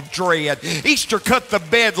off of dread. Easter cut the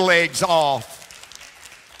bed legs off.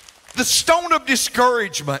 The stone of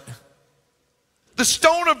discouragement. The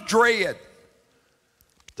stone of dread.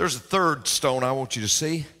 There's a third stone I want you to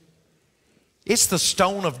see. It's the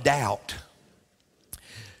stone of doubt.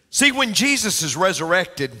 See, when Jesus is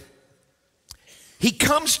resurrected, he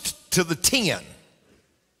comes to the 10.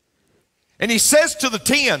 And he says to the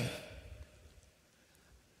 10,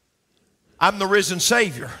 I'm the risen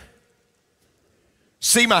Savior.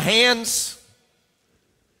 See my hands?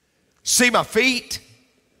 See my feet?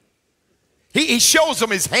 He shows them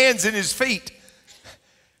his hands and his feet.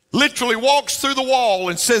 Literally walks through the wall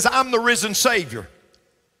and says, I'm the risen Savior.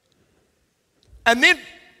 And then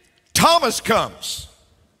Thomas comes.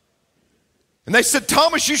 And they said,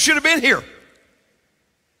 Thomas, you should have been here.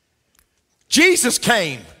 Jesus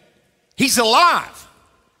came. He's alive.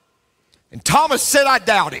 And Thomas said, I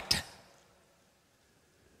doubt it.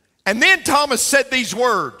 And then Thomas said these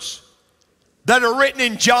words that are written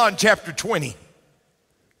in John chapter 20.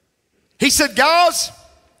 He said, guys,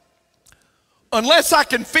 unless I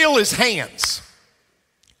can feel his hands,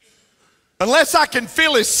 unless I can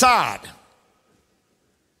feel his side,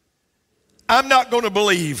 I'm not going to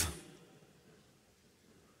believe.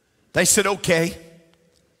 They said, okay.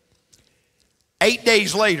 8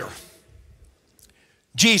 days later,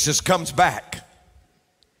 Jesus comes back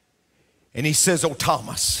and he says, oh,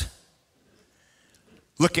 Thomas,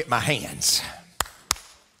 look at my hands.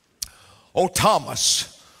 Oh,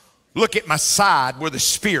 Thomas, look at my side where the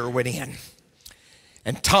spear went in.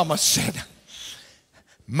 And Thomas said,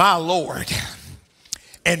 my Lord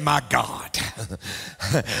and my God.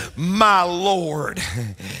 My Lord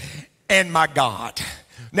and my God.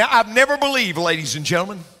 Now, I've never believed, ladies and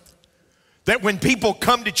gentlemen, that when people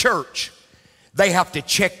come to church, they have to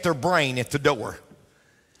check their brain at the door.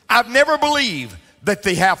 I've never believed that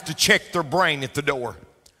they have to check their brain at the door.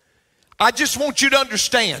 I just want you to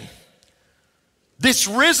understand, this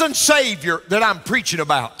risen Savior that I'm preaching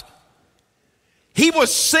about, he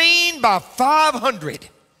was seen by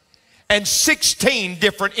 516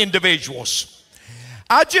 different individuals.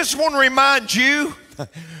 I just want to remind you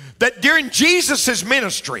that during Jesus'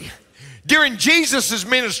 ministry,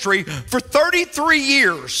 for 33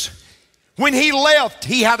 years, when he left,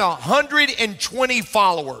 he had 120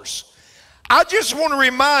 followers. I just want to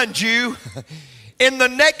remind you, in the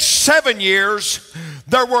next 7 years,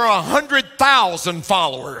 there were 100,000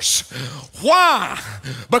 followers. Why?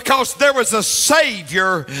 Because there was a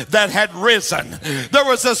Savior that had risen. There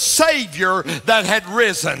was a Savior that had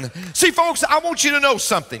risen. See, folks, I want you to know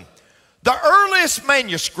something. The earliest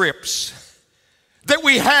manuscripts that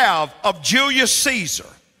we have of Julius Caesar,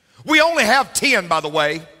 we only have 10, by the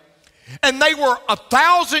way, and they were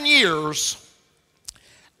 1,000 years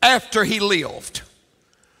after he lived.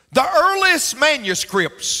 The earliest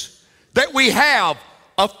manuscripts that we have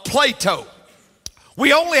of Plato,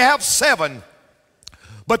 we only have 7,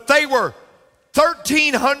 but they were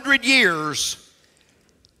 1,300 years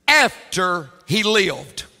after he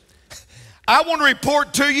lived. I want to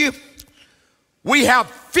report to you, we have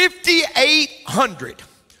 5,800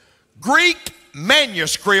 Greek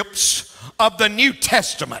manuscripts of the New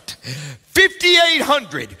Testament.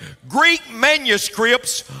 5,800 Greek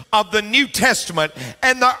manuscripts of the New Testament,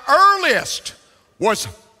 and the earliest was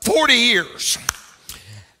 40 years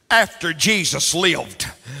after Jesus lived.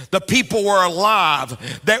 The people were alive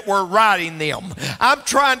that were writing them. I'm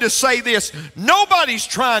trying to say this. Nobody's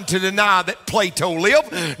trying to deny that Plato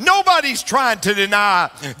lived. Nobody's trying to deny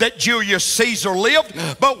that Julius Caesar lived.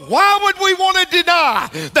 But why would we want to deny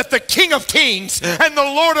that the King of Kings and the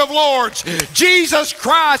Lord of Lords, Jesus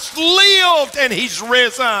Christ, lived and he's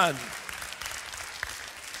risen?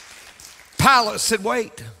 Pilate said,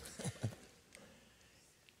 wait.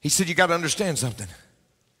 He said, you got to understand something.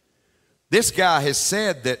 This guy has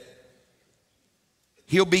said that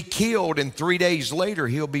he'll be killed and 3 days later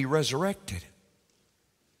he'll be resurrected.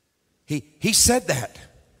 He said that.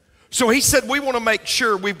 So he said, we want to make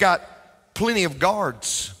sure we've got plenty of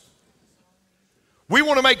guards. We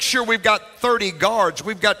want to make sure we've got 30 guards.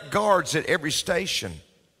 We've got guards at every station.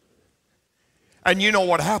 And you know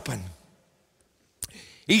what happened?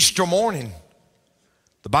 Easter morning,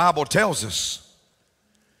 the Bible tells us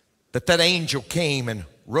that angel came and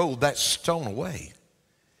rolled that stone away.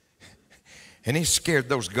 And he scared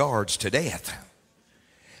those guards to death.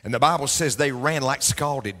 And the Bible says they ran like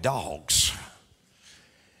scalded dogs.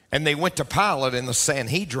 And they went to Pilate and the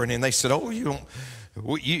Sanhedrin and they said, oh,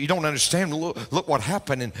 you don't understand. Look what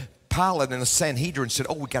happened. And Pilate and the Sanhedrin said,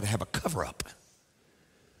 oh, we got to have a cover-up.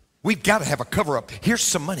 We've got to have a cover-up. Here's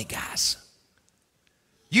some money, guys.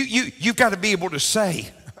 You've got to be able to say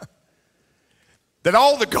that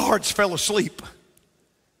all the guards fell asleep.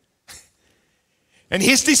 And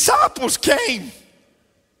his disciples came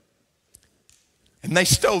and they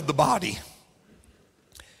stowed the body.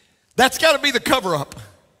 That's got to be the cover-up.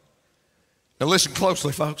 Now listen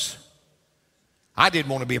closely, folks. I didn't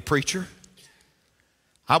want to be a preacher.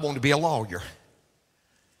 I wanted to be a lawyer.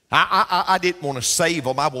 I didn't want to save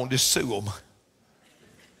them. I wanted to sue them.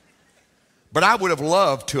 But I would have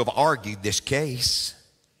loved to have argued this case.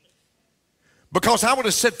 Because I would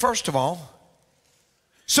have said, first of all,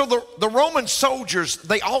 so the Roman soldiers,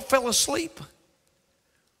 they all fell asleep.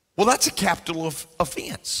 Well, that's a capital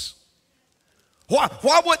offense.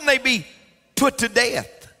 Why wouldn't they be put to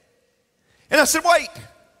death? And I said, wait.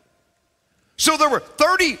 So there were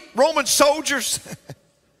 30 Roman soldiers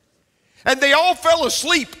and they all fell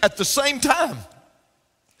asleep at the same time.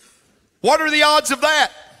 What are the odds of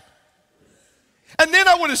that? And then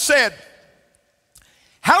I would have said,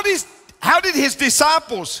 how did his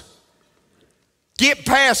disciples get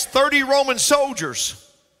past 30 Roman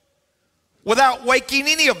soldiers without waking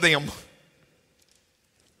any of them?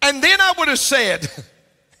 And then I would have said,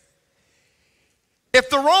 if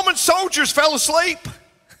the Roman soldiers fell asleep,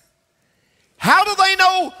 how do they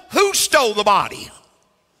know who stole the body?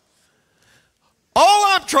 All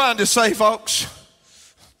I'm trying to say, folks,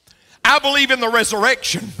 I believe in the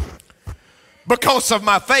resurrection because of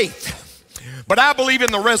my faith. But I believe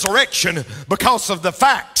in the resurrection because of the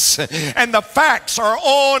facts. And the facts are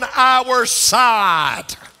on our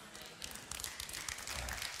side.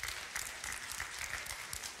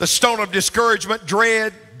 The stone of discouragement,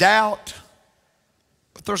 dread, doubt.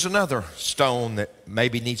 But there's another stone that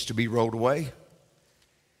maybe needs to be rolled away.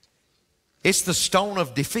 It's the stone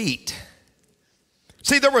of defeat.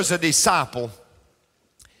 See, there was a disciple.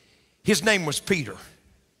 His name was Peter.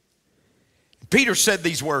 Peter said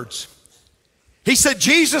these words. He said,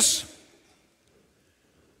 Jesus,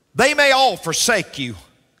 they may all forsake you,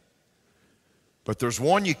 but there's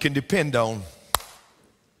one you can depend on.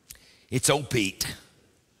 It's old Pete.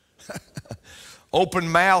 Open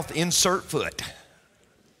mouth, insert foot.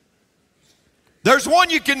 There's one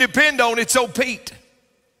you can depend on. It's old Pete.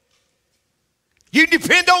 You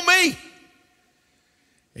depend on me.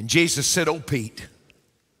 And Jesus said, oh Pete,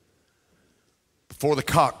 before the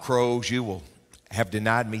cock crows, you will have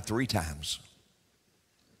denied me 3 times.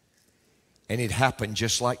 And it happened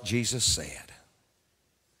just like Jesus said.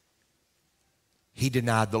 He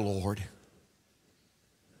denied the Lord,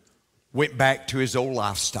 went back to his old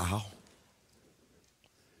lifestyle,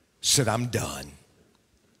 said, I'm done.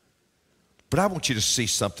 But I want you to see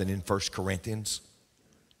something in 1 Corinthians.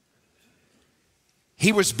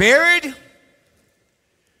 He was buried,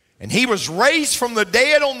 and he was raised from the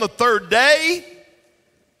dead on the 3rd day,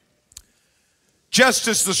 just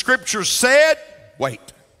as the scripture said. Wait.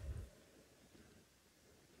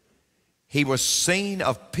 He was seen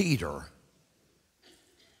of Peter,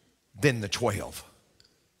 then the 12.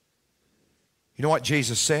 You know what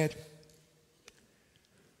Jesus said?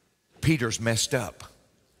 Peter's messed up.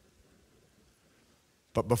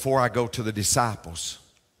 But before I go to the disciples,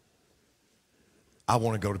 I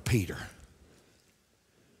want to go to Peter.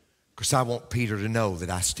 Because I want Peter to know that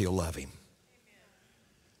I still love him.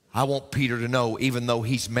 I want Peter to know, even though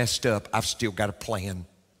he's messed up, I've still got a plan.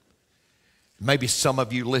 Maybe some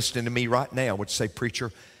of you listening to me right now would say,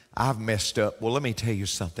 preacher, I've messed up. Well, let me tell you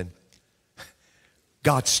something.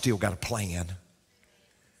 God's still got a plan.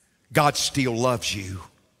 God still loves you.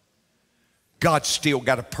 God's still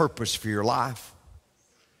got a purpose for your life.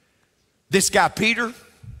 This guy, Peter,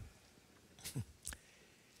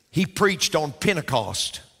 he preached on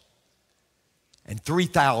Pentecost and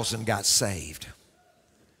 3,000 got saved.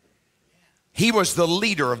 He was the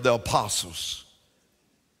leader of the apostles.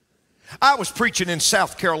 I was preaching in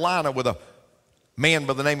South Carolina with a man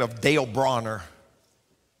by the name of Dale Bronner.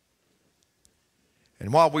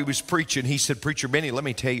 And while we was preaching, he said, Preacher Benny, let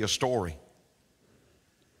me tell you a story.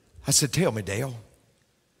 I said, tell me, Dale.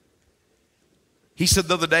 He said,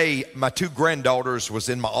 the other day, my 2 granddaughters was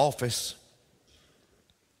in my office.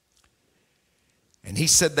 And he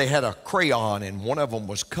said they had a crayon and one of them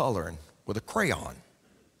was coloring with a crayon.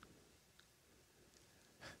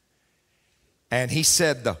 And he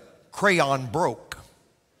said the crayon broke.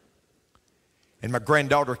 And my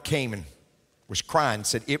granddaughter came and was crying and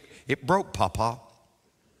said, it broke, Papa.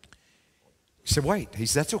 He said, wait. He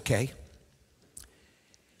said, that's okay.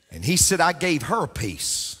 And he said, I gave her a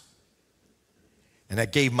piece. And I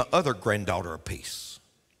gave my other granddaughter a piece.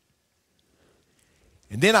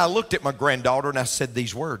 And then I looked at my granddaughter and I said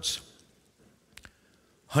these words.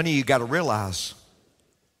 Honey, you got to realize,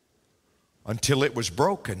 until it was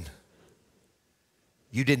broken,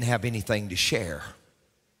 you didn't have anything to share.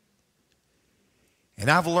 And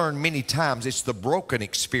I've learned many times it's the broken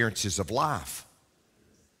experiences of life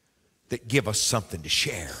that give us something to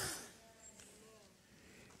share.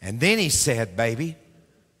 And then he said, baby,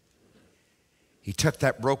 he took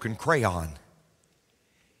that broken crayon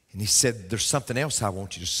and he said, there's something else I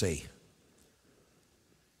want you to see.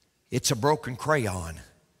 It's a broken crayon,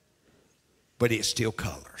 but it still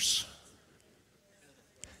colors.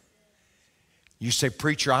 You say,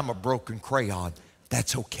 preacher, I'm a broken crayon.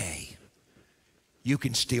 That's okay. You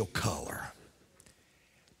can still color.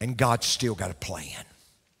 And God's still got a plan.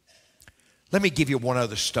 Let me give you one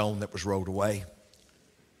other stone that was rolled away.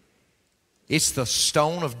 It's the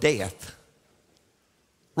stone of death.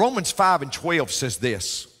 Romans 5:12 says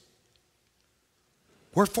this.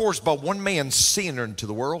 Wherefore is but one man sin into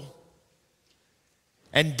the world,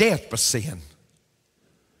 and death by sin.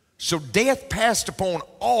 So death passed upon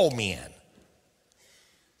all men,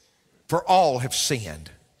 for all have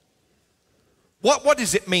sinned. What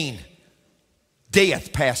does it mean?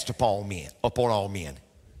 Death passed upon all men.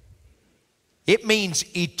 It means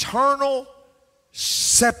eternal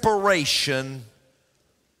separation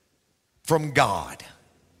from God.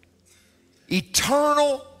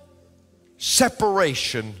 Eternal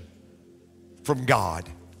separation from God.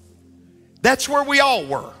 That's where we all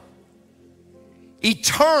were.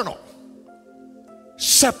 Eternal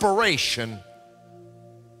separation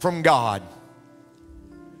from God.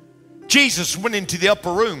 Jesus went into the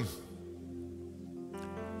upper room.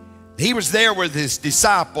 He was there with his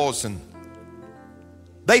disciples, and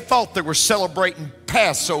they thought they were celebrating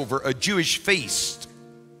Passover, a Jewish feast.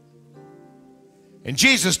 And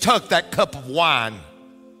Jesus took that cup of wine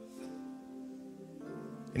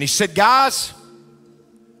and he said, guys,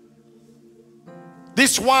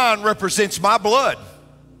 this wine represents my blood.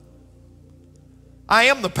 I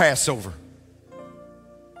am the Passover.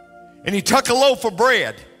 And he took a loaf of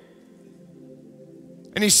bread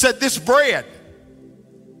and he said, this bread,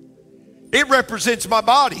 it represents my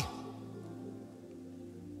body.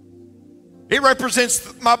 It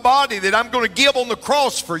represents my body that I'm going to give on the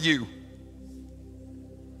cross for you.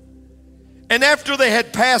 And after they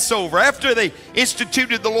had Passover, after they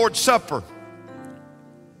instituted the Lord's Supper,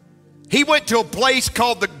 he went to a place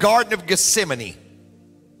called the Garden of Gethsemane.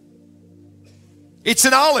 It's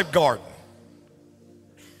an olive garden.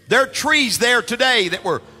 There are trees there today that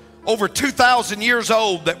were over 2,000 years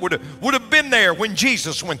old that would have been there when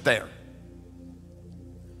Jesus went there.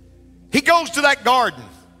 He goes to that garden.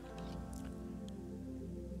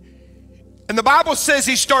 And the Bible says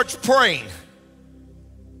he starts praying.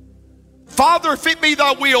 Father, if it be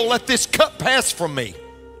thy will, let this cup pass from me.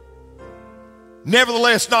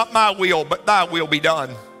 Nevertheless, not my will, but thy will be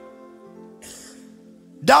done.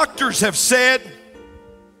 Doctors have said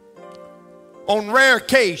on rare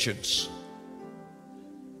occasions,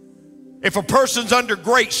 if a person's under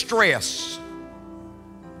great stress,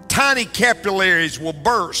 tiny capillaries will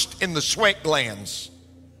burst in the sweat glands.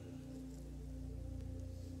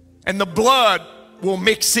 And the blood will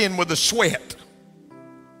mix in with the sweat.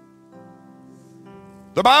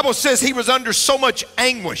 The Bible says he was under so much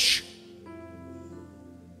anguish,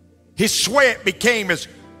 his sweat became as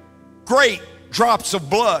great drops of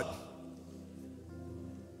blood.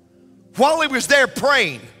 While he was there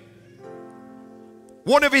praying,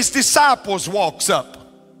 one of his disciples walks up.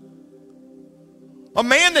 A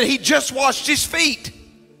man that he just washed his feet.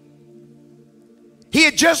 He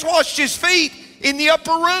had just washed his feet in the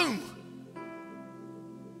upper room.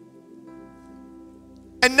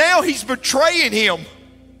 And now he's betraying him.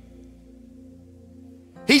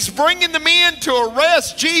 He's bringing the men to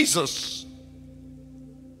arrest Jesus.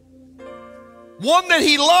 One that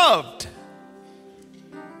he loved.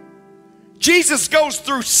 Jesus goes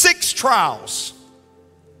through 6 trials,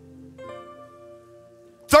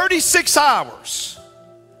 36 hours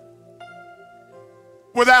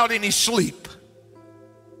without any sleep.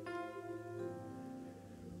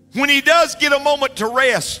 When he does get a moment to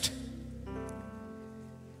rest,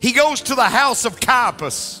 he goes to the house of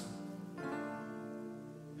Caiaphas,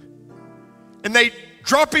 and they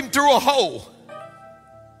drop him through a hole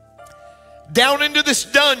down into this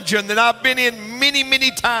dungeon that I've been in many, many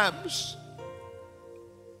times.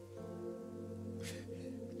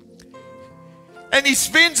 And he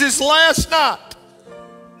spends his last night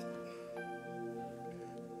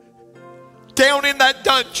down in that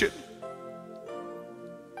dungeon.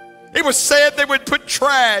 It was said they would put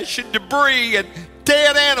trash and debris and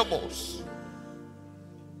dead animals.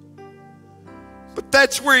 But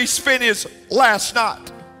that's where he spent his last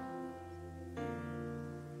night.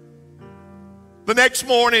 The next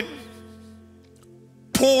morning,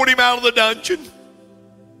 pulled him out of the dungeon,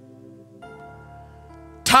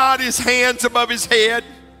 tied his hands above his head,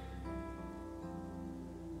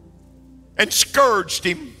 and scourged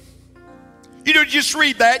him. You know, you just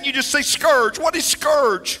read that and you just say scourge. What is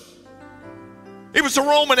scourge? It was a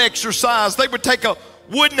Roman exercise. They would take a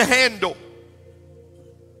wooden handle,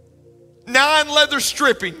 9 leather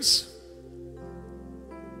strippings.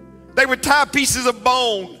 They would tie pieces of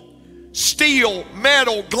bone, steel,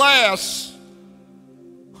 metal, glass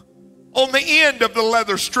on the end of the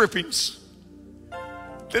leather strippings.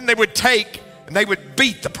 Then they would take and they would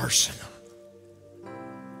beat the person.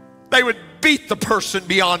 They would beat the person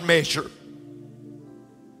beyond measure.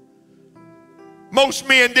 Most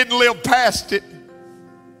men didn't live past it.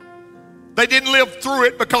 They didn't live through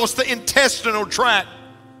it because the intestinal tract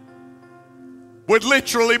would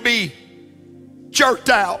literally be jerked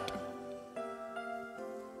out.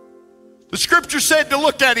 The scripture said to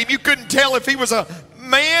look at him, you couldn't tell if he was a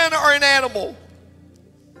man or an animal.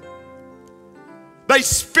 They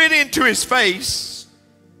spit into his face.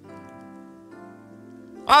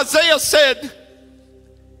 Isaiah said,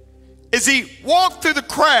 as he walked through the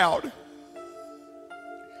crowd,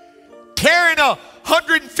 carrying a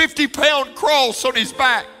 150-pound cross on his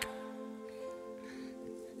back,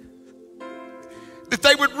 that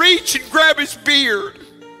they would reach and grab his beard,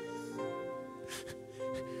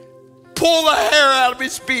 pull the hair out of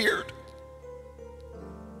his beard,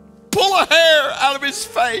 pull a hair out of his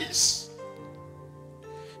face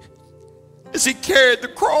as he carried the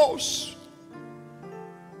cross.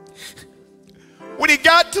 When he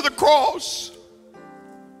got to the cross,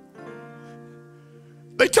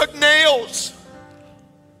 they took nails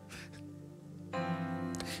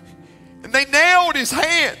and they nailed his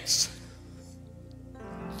hands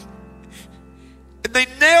and they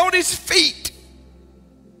nailed his feet.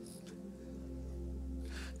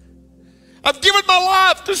 I've given my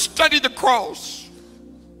life to study the cross.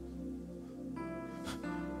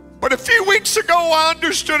 But a few weeks ago, I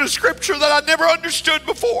understood a scripture that I never understood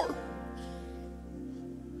before.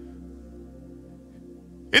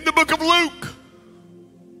 In the book of Luke,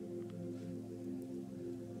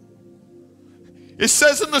 it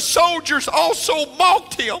says, and the soldiers also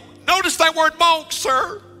mocked him. Notice that word mock,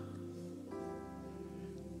 sir.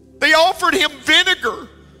 They offered him vinegar.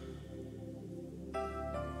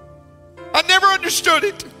 I never understood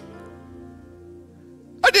it.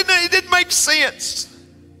 It didn't make sense.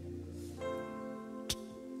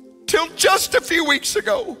 Till just a few weeks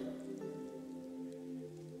ago.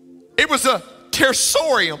 It was a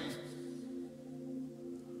tersorium.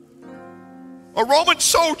 A Roman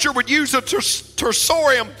soldier would use a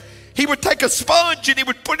tersorium. He would take a sponge and he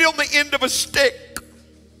would put it on the end of a stick.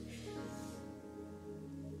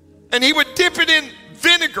 And he would dip it in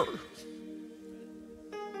vinegar.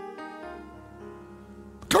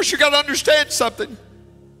 Because you got to understand something.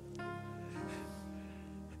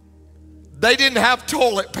 They didn't have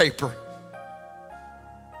toilet paper.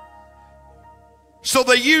 So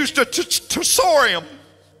they used a tersorium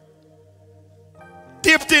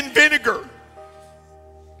dipped in vinegar.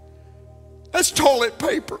 That's toilet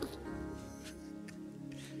paper.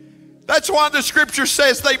 That's why the scripture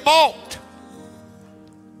says they mocked.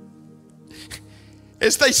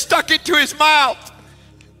 As they stuck it to his mouth.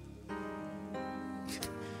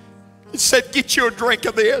 It said, get you a drink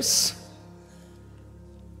of this.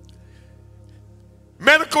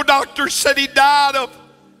 Medical doctors said he died of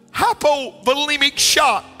hypovolemic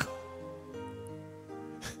shock.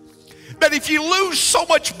 That if you lose so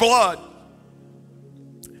much blood,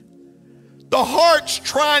 the heart's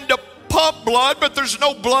trying to pump blood, but there's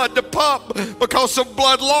no blood to pump because of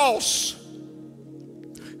blood loss.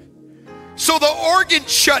 So the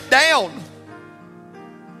organs shut down.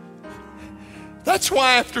 That's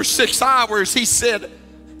why after 6 hours he said,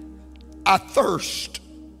 I thirst.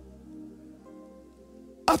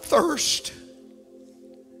 I thirst.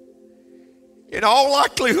 In all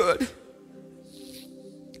likelihood,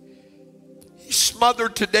 he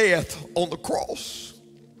smothered to death on the cross.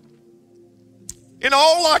 In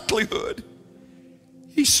all likelihood,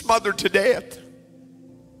 he smothered to death.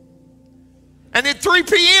 And at 3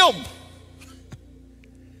 p.m.,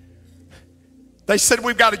 they said,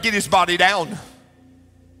 we've got to get his body down.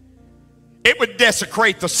 It would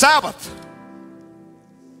desecrate the Sabbath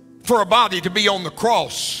for a body to be on the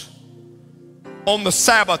cross on the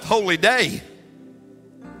Sabbath holy day.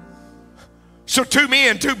 So 2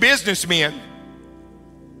 men, 2 businessmen,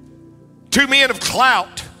 2 men of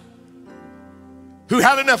clout, who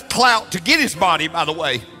had enough clout to get his body, by the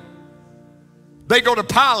way, they go to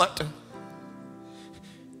Pilate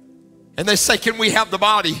and they say, can we have the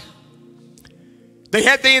body? They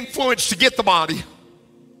had the influence to get the body.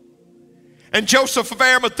 And Joseph of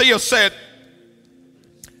Arimathea said,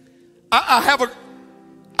 I have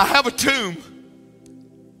a tomb.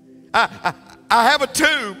 I have a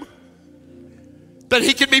tomb that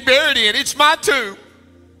he can be buried in. It's my tomb.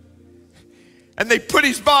 And they put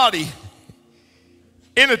his body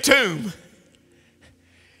in a tomb.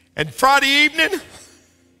 And Friday evening,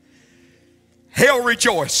 hell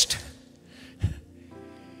rejoiced.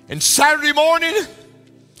 And Saturday morning,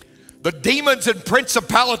 the demons and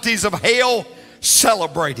principalities of hell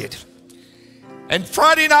celebrated. And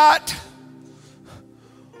Friday night,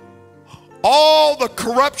 all the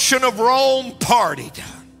corruption of Rome partied.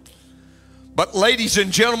 But ladies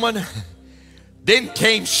and gentlemen, then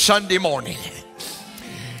came Sunday morning.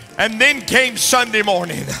 And then came Sunday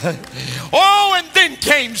morning. Oh, and then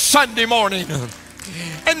came Sunday morning.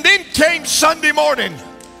 And then came Sunday morning.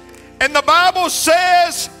 And the Bible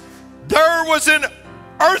says there was an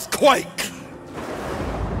earthquake.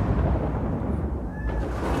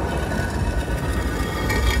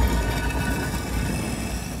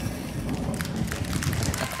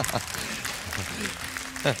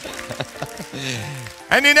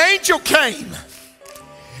 And an angel came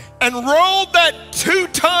and rolled that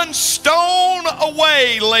 2-ton stone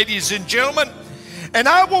away, ladies and gentlemen. And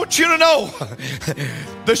I want you to know,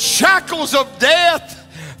 the shackles of death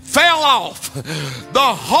fell off. The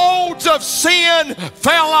holds of sin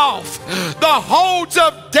fell off. The holds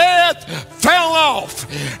of death fell off.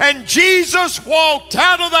 And Jesus walked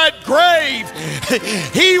out of that grave.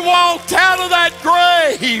 He walked out of that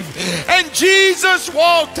grave. And Jesus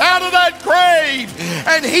walked out of that grave.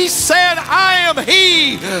 And he said, I am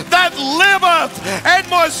he that liveth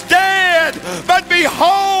and was dead. But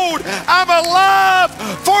behold, I'm alive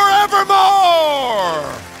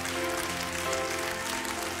forevermore.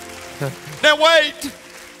 Now wait,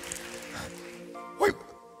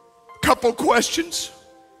 couple questions.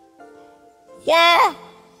 Why?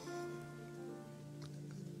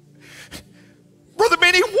 Brother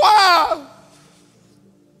Benny, why?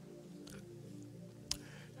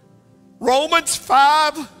 Romans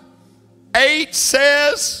 5:8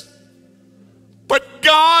 says, but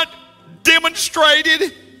God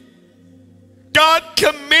demonstrated, God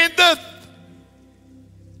commendeth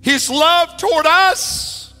his love toward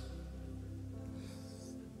us,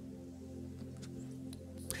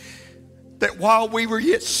 that while we were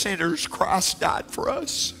yet sinners, Christ died for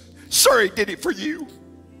us. Sir, he did it for you.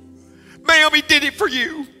 Ma'am, he did it for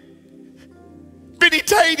you. Benny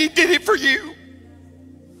Tate, he did it for you.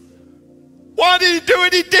 Why did he do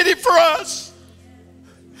it? He did it for us.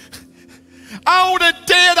 I owed a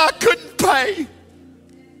debt I couldn't pay.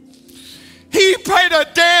 He paid a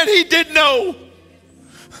debt he didn't know.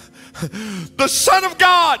 The Son of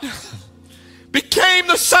God became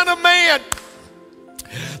the Son of Man,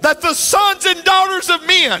 that the sons and daughters of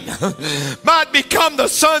men might become the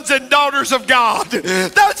sons and daughters of God.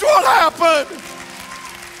 That's what happened.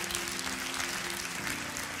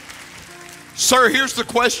 Sir, here's the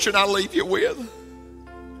question I leave you with.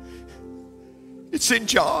 It's in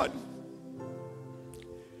John.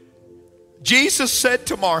 Jesus said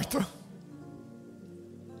to Martha,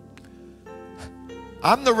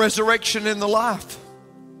 I'm the resurrection and the life.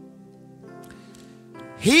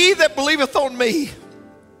 He that believeth on me,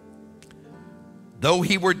 though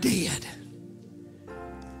he were dead,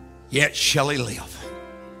 yet shall he live.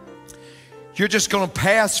 You're just going to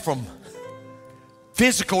pass from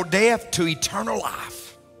physical death to eternal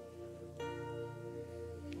life.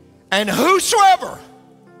 And whosoever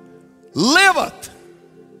liveth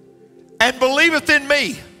and believeth in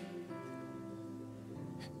me,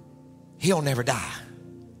 he'll never die.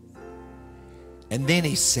 And then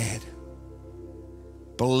he said,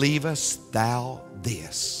 believest thou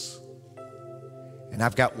this? And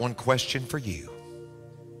I've got one question for you.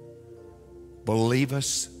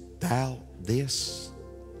 Believest thou this?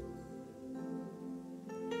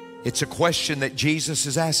 It's a question that Jesus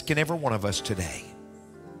is asking every one of us today.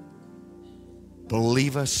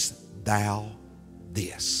 Believest thou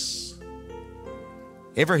this?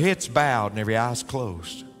 Every head's bowed and every eye's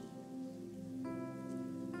closed.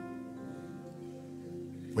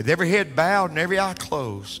 With every head bowed and every eye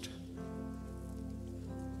closed,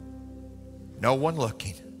 no one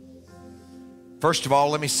looking. First of all,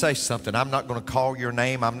 let me say something. I'm not going to call your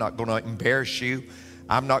name. I'm not going to embarrass you.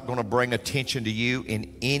 I'm not going to bring attention to you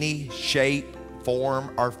in any shape,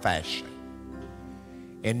 form, or fashion.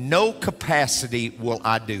 In no capacity will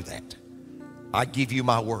I do that. I give you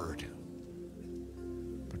my word.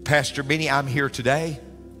 But Pastor Benny, I'm here today,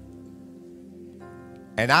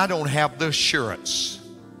 and I don't have the assurance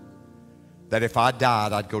that if I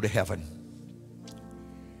died, I'd go to heaven.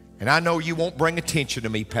 And I know you won't bring attention to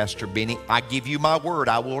me, Pastor Benny. I give you my word,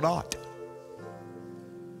 I will not.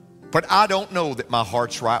 But I don't know that my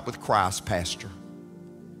heart's right with Christ, Pastor.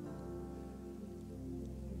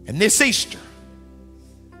 And this Easter,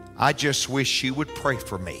 I just wish you would pray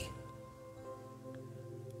for me.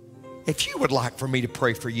 If you would like for me to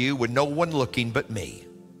pray for you with no one looking but me.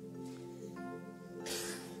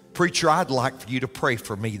 Preacher, I'd like for you to pray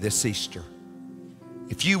for me this Easter.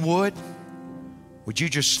 If you would you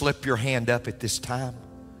just slip your hand up at this time?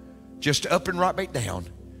 Just up and right back down.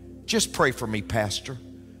 Just pray for me, Pastor.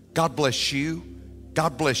 God bless you.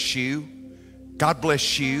 God bless you. God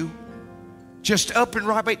bless you. Just up and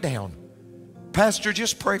right back down. Pastor,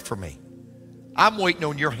 just pray for me. I'm waiting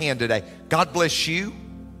on your hand today. God bless you.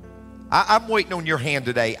 I'm waiting on your hand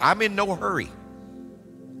today. I'm in no hurry.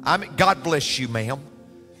 God bless you, ma'am.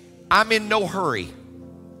 I'm in no hurry.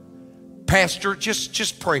 Pastor,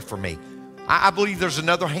 just pray for me. I believe there's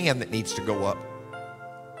another hand that needs to go up.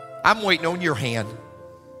 I'm waiting on your hand.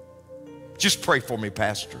 Just pray for me,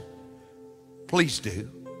 Pastor. Please do.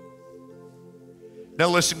 Now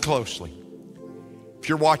listen closely. If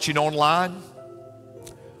you're watching online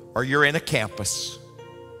or you're in a campus,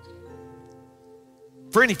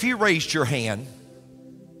 friend, if you raised your hand,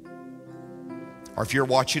 or if you're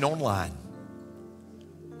watching online,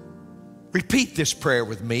 repeat this prayer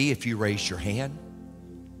with me if you raised your hand.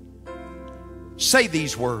 Say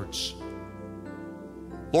these words.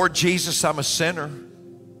 Lord Jesus, I'm a sinner.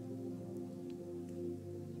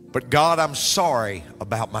 But God, I'm sorry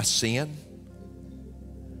about my sin.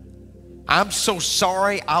 I'm so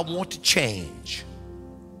sorry, I want to change.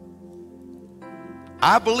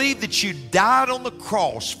 I believe that you died on the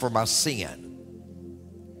cross for my sin.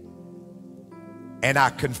 And I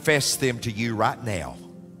confess them to you right now.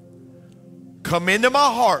 Come into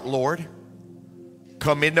my heart, Lord.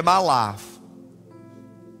 Come into my life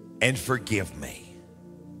and forgive me.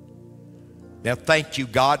 Now, thank you,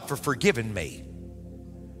 God, for forgiving me.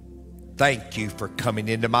 Thank you for coming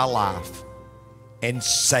into my life and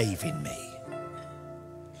saving me.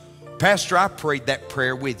 Pastor, I prayed that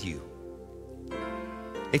prayer with you.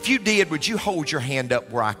 If you did, would you hold your hand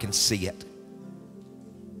up where I can see it?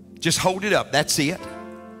 Just hold it up. That's it.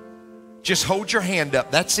 Just hold your hand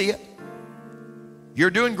up. That's it.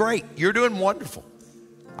 You're doing great. You're doing wonderful.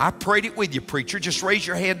 I prayed it with you, preacher. Just raise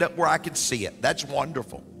your hand up where I can see it. That's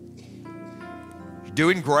wonderful. You're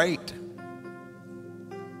doing great.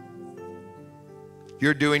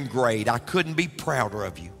 You're doing great. I couldn't be prouder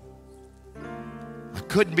of you. I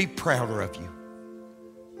couldn't be prouder of you.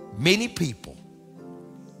 Many people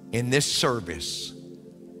in this service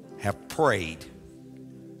have prayed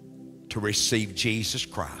to receive Jesus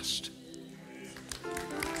Christ.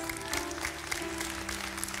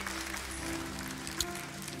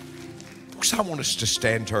 Folks, I want us to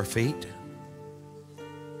stand to our feet.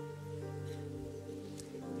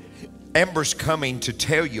 Amber's coming to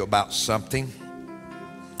tell you about something.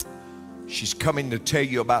 She's coming to tell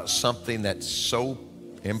you about something that's so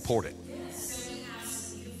important.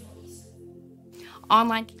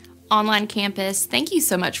 Online campus, thank you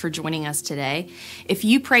so much for joining us today. If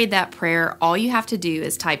you prayed that prayer, all you have to do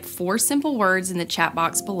is type 4 simple words in the chat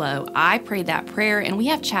box below. I prayed that prayer, and we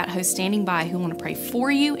have chat hosts standing by who want to pray for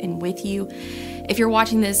you and with you. If you're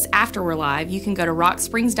watching this after we're live, you can go to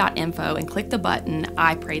rocksprings.info and click the button,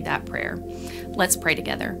 I prayed that prayer. Let's pray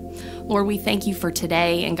together. Lord, we thank you for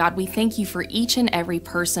today, and God, we thank you for each and every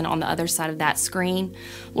person on the other side of that screen.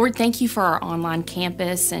 Lord, thank you for our online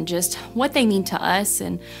campus and just what they mean to us.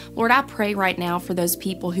 And Lord, I pray right now for those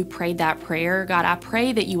people who prayed that prayer. God, I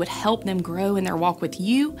pray that you would help them grow in their walk with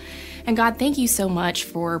you. And God, thank you so much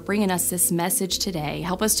for bringing us this message today.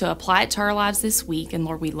 Help us to apply it to our lives this week. And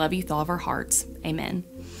Lord, we love you with all of our hearts. Amen.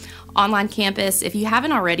 online campus. If you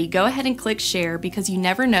haven't already, go ahead and click share because you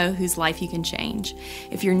never know whose life you can change.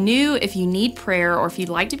 If you're new, if you need prayer, or if you'd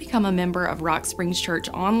like to become a member of Rock Springs Church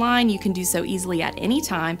Online, you can do so easily at any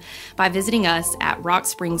time by visiting us at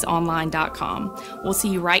rockspringsonline.com. We'll see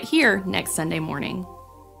you right here next Sunday morning.